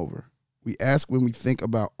starting over. We ask when we think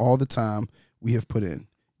about all the time we have put in.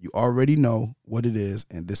 You already know what it is,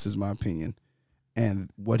 and this is my opinion. And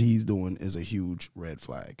what he's doing is a huge red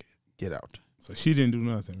flag. Get out. So she didn't do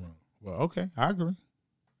nothing wrong. Well, okay, I agree.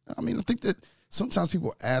 I mean, I think that sometimes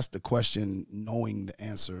people ask the question knowing the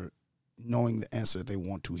answer that they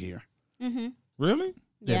want to hear. Mm-hmm. Really?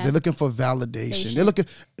 Yeah, they're looking for validation.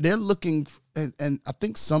 They're looking, and I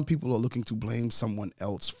think some people are looking to blame someone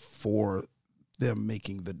else for them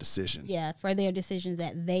making the decision. Yeah, for their decisions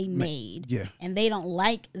that they made. Yeah. And they don't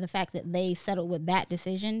like the fact that they settled with that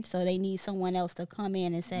decision, so they need someone else to come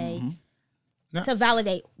in and say, to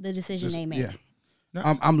validate the decision they made. Yeah. No.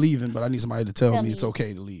 I'm leaving, but I need somebody to tell me it's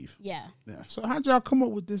okay to leave. Yeah. Yeah. So how'd y'all come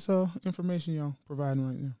up with this information y'all providing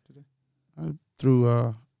right now today?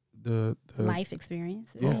 Through the Life experience.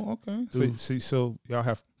 Yeah. Oh, okay. So y'all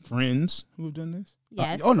have friends who have done this?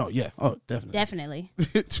 Yes. Oh no, yeah. Oh, definitely.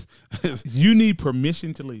 You need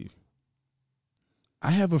permission to leave.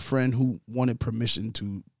 I have a friend who wanted permission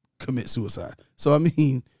to commit suicide. So I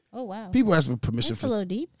mean, oh wow. people ask for permission That's a little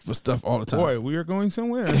deep. for stuff all the time. Boy, we are going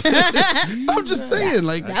somewhere. I'm just saying,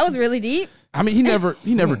 like That was really deep. I mean, he never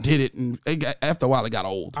did it, and after a while, it got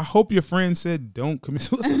old. I hope your friend said don't commit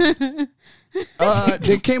suicide.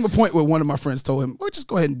 There came a point where one of my friends told him, "Well, just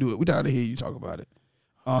go ahead and do it. We're tired of hearing you talk about it."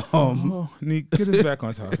 Nick, get us back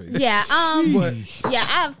on topic. Yeah.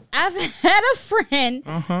 Yeah. I've had a friend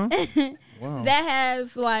Wow.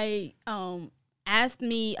 that has asked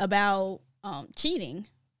me about cheating.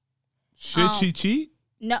 Should she cheat?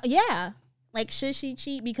 No. Yeah. Like, should she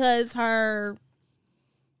cheat because her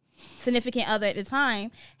significant other at the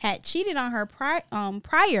time had cheated on her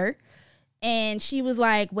prior, and she was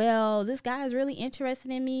like, well, this guy is really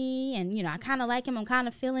interested in me, and I kind of like him, I'm kind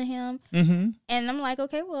of feeling him. And I'm like,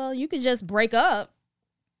 okay, well, you could just break up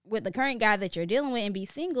with the current guy that you're dealing with and be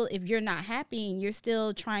single if you're not happy and you're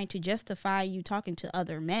still trying to justify you talking to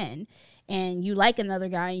other men, and you like another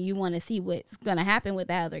guy and you want to see what's gonna happen with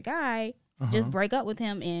that other guy. Just break up with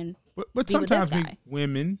him and but be with this sometimes guy.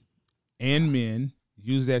 women and men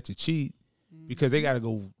use that to cheat because they got to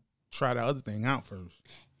go try the other thing out first.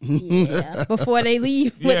 Yeah, before they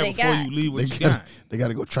leave what they before got. you leave what you got. They got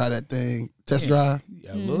to go try that thing, test drive.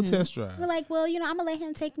 Yeah, a little test drive. We're like, well, I'm gonna let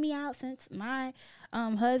him take me out since my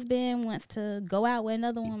husband wants to go out with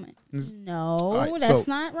another woman. No, right, that's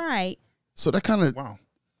not right. So that kind of Wow.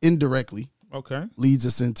 indirectly Okay. leads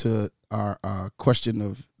us into our question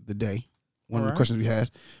of the day. One of the questions we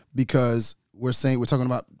had, because we're talking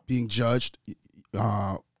about being judged.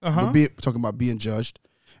 We're talking about being judged,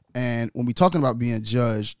 and when we're talking about being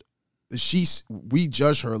judged, we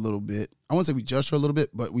judged her a little bit. I wouldn't say we judged her a little bit,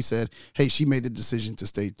 but we said, hey, she made the decision to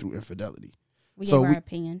stay through infidelity. We gave our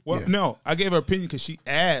opinion. Well, no, I gave her opinion because she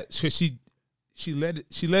let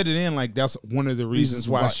it in like that's one of the reasons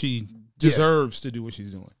why she deserves to do what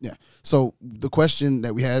she's doing. Yeah. So the question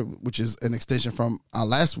that we had, which is an extension from our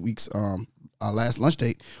last week's our last lunch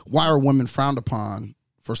date, why are women frowned upon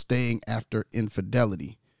for staying after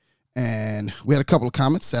infidelity? And we had a couple of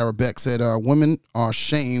comments. Sarah Beck said, women are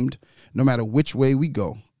shamed no matter which way we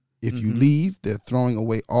go. If you leave, they're throwing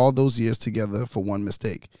away all those years together for one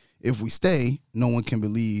mistake. If we stay, no one can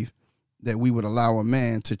believe that we would allow a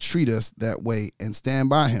man to treat us that way and stand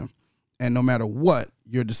by him. And no matter what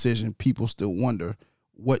your decision, people still wonder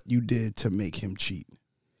what you did to make him cheat.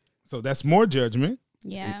 So that's more judgment.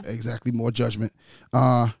 Yeah. Exactly, more judgment.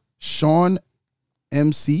 Sean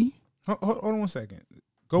MC. Hold on 1 second.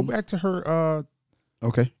 Go back to her.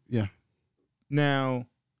 Okay, yeah. Now,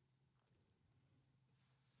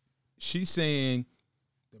 she's saying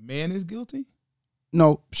the man is guilty?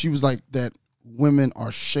 No, she was like that women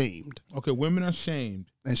are shamed. Okay, women are shamed.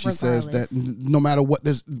 And she says that no matter what,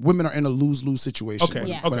 women are in a lose-lose situation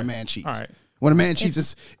when a man cheats. All right. When a man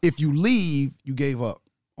cheats, if you leave, you gave up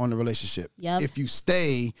on the relationship. Yep. If you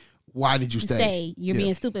stay, why did you stay? You're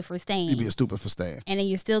being stupid for staying. You're being stupid for staying. And then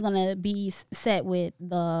you're still going to be set with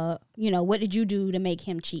what did you do to make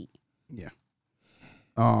him cheat? Yeah.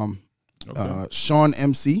 Sean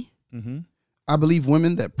MC. Mm-hmm. I believe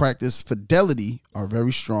women that practice fidelity are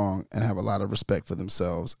very strong and have a lot of respect for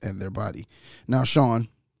themselves and their body. Now, Sean,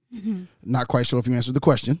 not quite sure if you answered the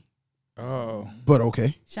question. Oh. But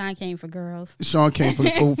okay. Sean came for girls. Sean came for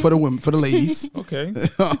the women, for the ladies. Okay.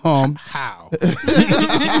 How?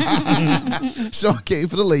 Sean came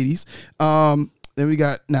for the ladies. Then we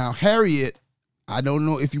got now Harriet. I don't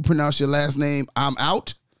know if you pronounce your last name I'm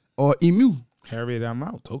out or Emu. Harriet, I'm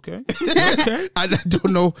out. Okay. Okay. I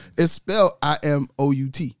don't know. It's spelled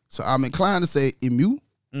IMOUT. So I'm inclined to say Emu.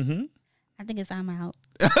 Mm-hmm. I think it's I'm out.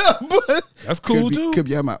 But that's cool too. Could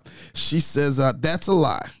be I'm out. She says that's a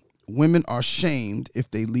lie. Women are shamed if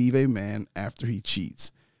they leave a man after he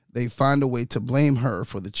cheats. They find a way to blame her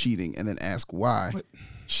for the cheating and then ask why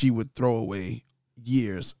she would throw away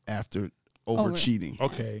years after over cheating.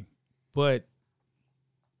 Okay. But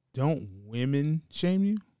don't women shame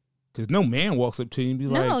you? Because no man walks up to you and be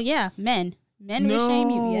like... No, yeah, men. Men will shame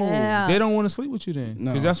you, yeah. They don't want to sleep with you then.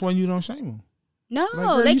 Because that's when you don't shame them. No,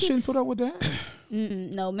 like, girl, you shouldn't put up with that.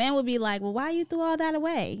 No, men will be like, well, why you threw all that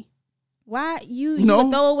away? Why you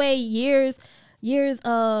would throw away years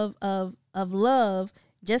of love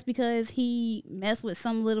just because he messed with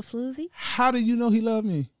some little floozy? How do you know he loved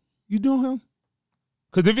me? You know him?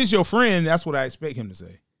 Because if it's your friend, that's what I expect him to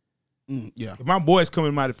say. Yeah. If my boy's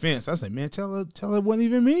coming to my defense, I say, man, tell her it wasn't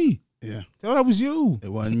even me. Yeah. Tell her it was you.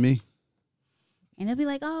 It wasn't me. And they'll be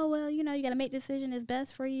like, oh, well, you got to make the decision that's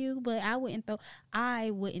best for you, but I wouldn't throw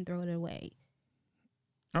it away.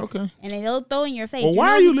 Okay. And then they'll throw in your face. Well, why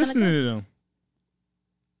are you listening to them?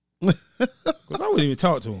 Because I wouldn't even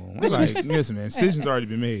talk to him. I'm like, listen, man, decision's already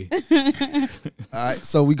been made. All right,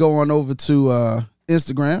 so we go on over to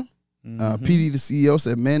Instagram. PD, the CEO,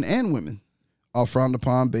 said men and women are frowned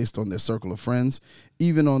upon based on their circle of friends.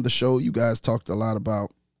 Even on the show, you guys talked a lot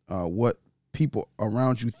about what people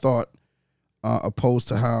around you thought opposed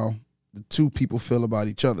to how the two people feel about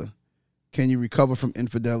each other. Can you recover from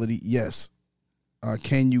infidelity? Yes.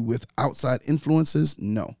 Can you with outside influences?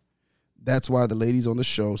 No. That's why the ladies on the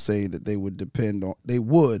show say that they would depending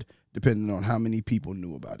on how many people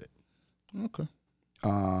knew about it. Okay.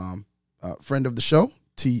 Friend of the show,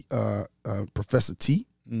 Professor T.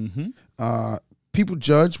 Mm-hmm. People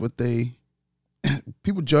judge what they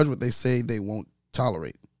say they won't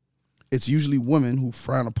tolerate. It's usually women who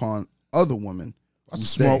frown upon other women. That's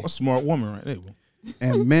a smart woman right there.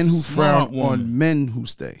 And men who frown on men who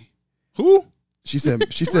stay. Who? She said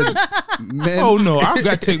men. Oh no, I've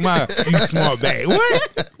got to take my you smart bag.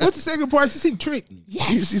 What? What's the second part? She tricked me.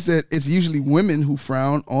 Yes. She said it's usually women who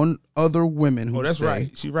frown on other women who stay. Oh, that's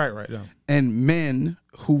right. She right now. And men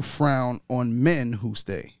who frown on men who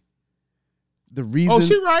stay. The reason. Oh,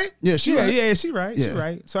 she right. Yeah, she right. Yeah, she right. Yeah. She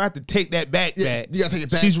right. So I have to take that back. You gotta take it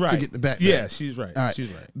back. She's right. To get the back. Yeah, she's right. All right.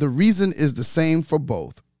 She's right. The reason is the same for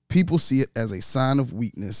both. People see it as a sign of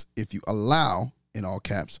weakness if you allow, in all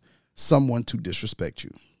caps, someone to disrespect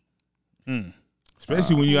you.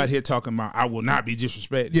 Especially when you're out here talking about, I will not be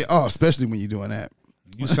disrespected. Yeah, especially when you're doing that.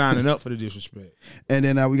 You signing up for the disrespect. And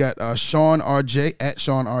then we got Sean RJ at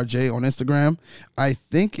Sean RJ on Instagram. I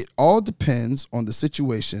think it all depends on the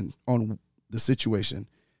situation.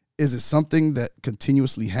 Is it something that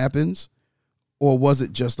continuously happens, or was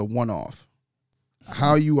it just a one-off?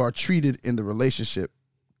 How you are treated in the relationship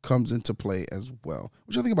comes into play as well.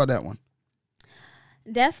 What you think about that one?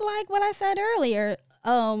 That's like what I said earlier.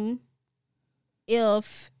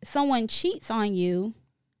 If someone cheats on you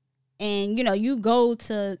and, you go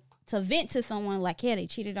to vent to someone like, yeah, they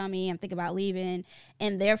cheated on me, I'm thinking about leaving.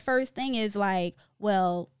 And their first thing is like,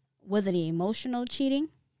 well, was it emotional cheating?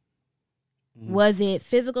 Mm-hmm. Was it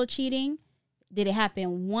physical cheating? Did it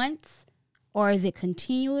happen once? Or is it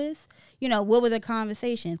continuous? What were the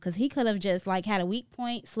conversations? Because he could have just had a weak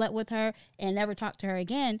point, slept with her, and never talked to her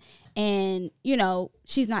again. And,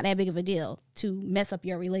 she's not that big of a deal to mess up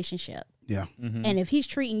your relationship. Yeah. Mm-hmm. And if he's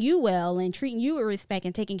treating you well and treating you with respect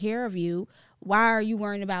and taking care of you, why are you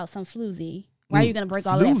worrying about some floozy? Why are you going to break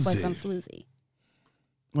all that for some floozy?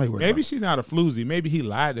 Maybe she's not a floozy. Maybe he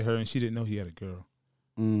lied to her and she didn't know he had a girl.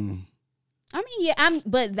 I mean, yeah,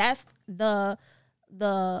 but that's the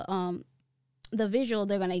visual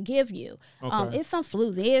they're going to give you. Okay. It's some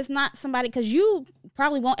floozy. It's not somebody, because you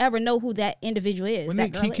probably won't ever know who that individual is.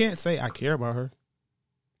 He can't say, I care about her.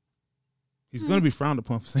 He's gonna be frowned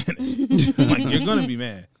upon for saying it. Like, you're gonna be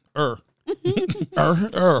mad. Hard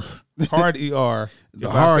ER. The If hard I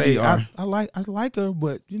say, ER. I like her,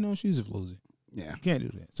 but she's a floozy. Yeah. You can't do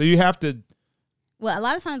that. So you have to. Well, a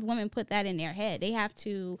lot of times women put that in their head. They have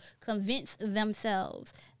to convince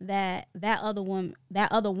themselves that other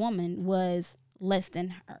woman was less than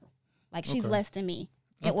her. Like, she's less than me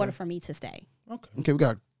in order for me to stay. Okay, we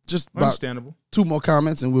got just about Understandable. 2 more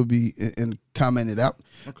comments, and we'll be in commented out.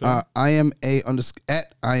 Okay. I am a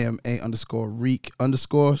underscore Reek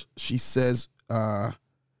underscore. She says,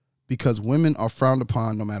 because women are frowned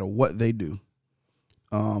upon no matter what they do.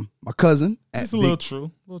 My cousin at It's a little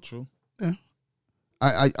true. Yeah,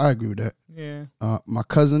 I agree with that. Yeah. My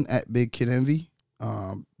cousin at Big Kid Envy,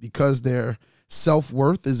 because their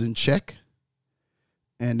self-worth is in check.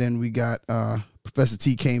 And then we got Professor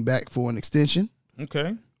T came back for an extension.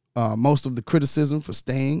 Okay. Most of the criticism for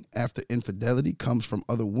staying after infidelity comes from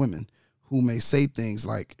other women who may say things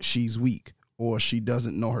like she's weak or she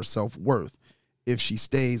doesn't know her self-worth if she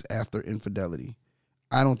stays after infidelity.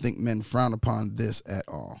 I don't think men frown upon this at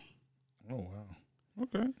all. Oh, wow.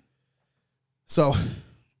 Okay. So,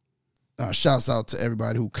 shouts out to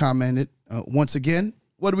everybody who commented. Once again,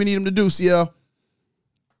 what do we need them to do, CL?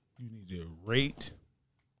 You need to rate.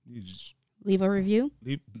 Leave a review.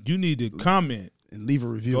 You need to comment. And leave a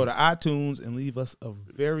review. Go to iTunes and leave us a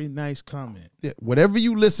very nice comment. Yeah, whatever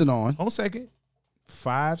you listen on. Hold a second.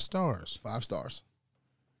 5 stars. 5 stars.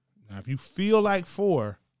 Now, if you feel like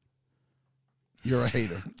 4, You're a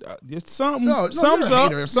hater. it's something. No, Something's you're a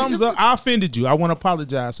up. hater. Something's up. I offended you. I want to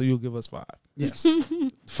apologize, so you'll give us 5. Yes.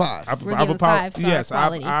 5. We're giving 5-star yes,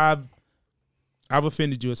 quality. I've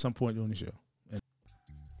offended you at some point during the show.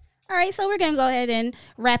 All right, so we're going to go ahead and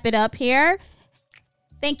wrap it up here.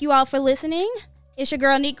 Thank you all for listening. It's your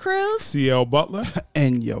girl, Neek Cruz. CL Butler.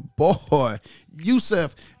 And your boy,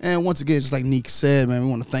 Yusef. And once again, just like Neek said, man, we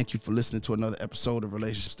want to thank you for listening to another episode of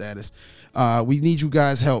Relationship Status. We need you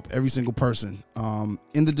guys' help, every single person.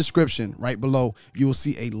 In the description, right below, you will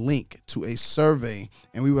see a link to a survey.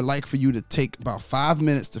 And we would like for you to take about 5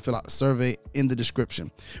 minutes to fill out the survey in the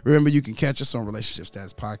description. Remember, you can catch us on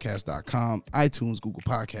RelationshipStatusPodcast.com, iTunes, Google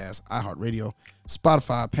Podcasts, iHeartRadio,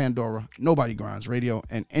 Spotify, Pandora, Nobody Grinds Radio,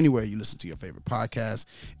 and anywhere you listen to your favorite podcast.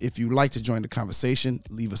 If you'd like to join the conversation,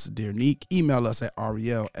 leave us a Dear Neek. Email us at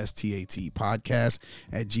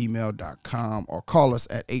relstatpodcast@gmail.com or call us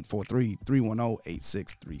at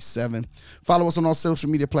 843-310-8637. Follow us on all social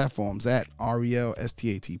media platforms at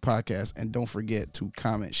RELSTAT Podcast. And don't forget to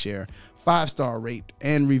comment, share, 5-star rate,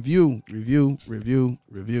 and review.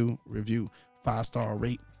 5-star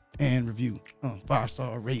rate. And review.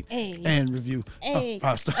 5-star rate. Hey. And review. Hey.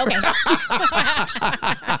 5-star. Okay.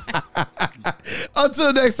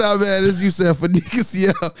 Until next time, man, it's Yusef for Nika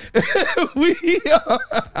CL. We are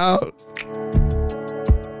out.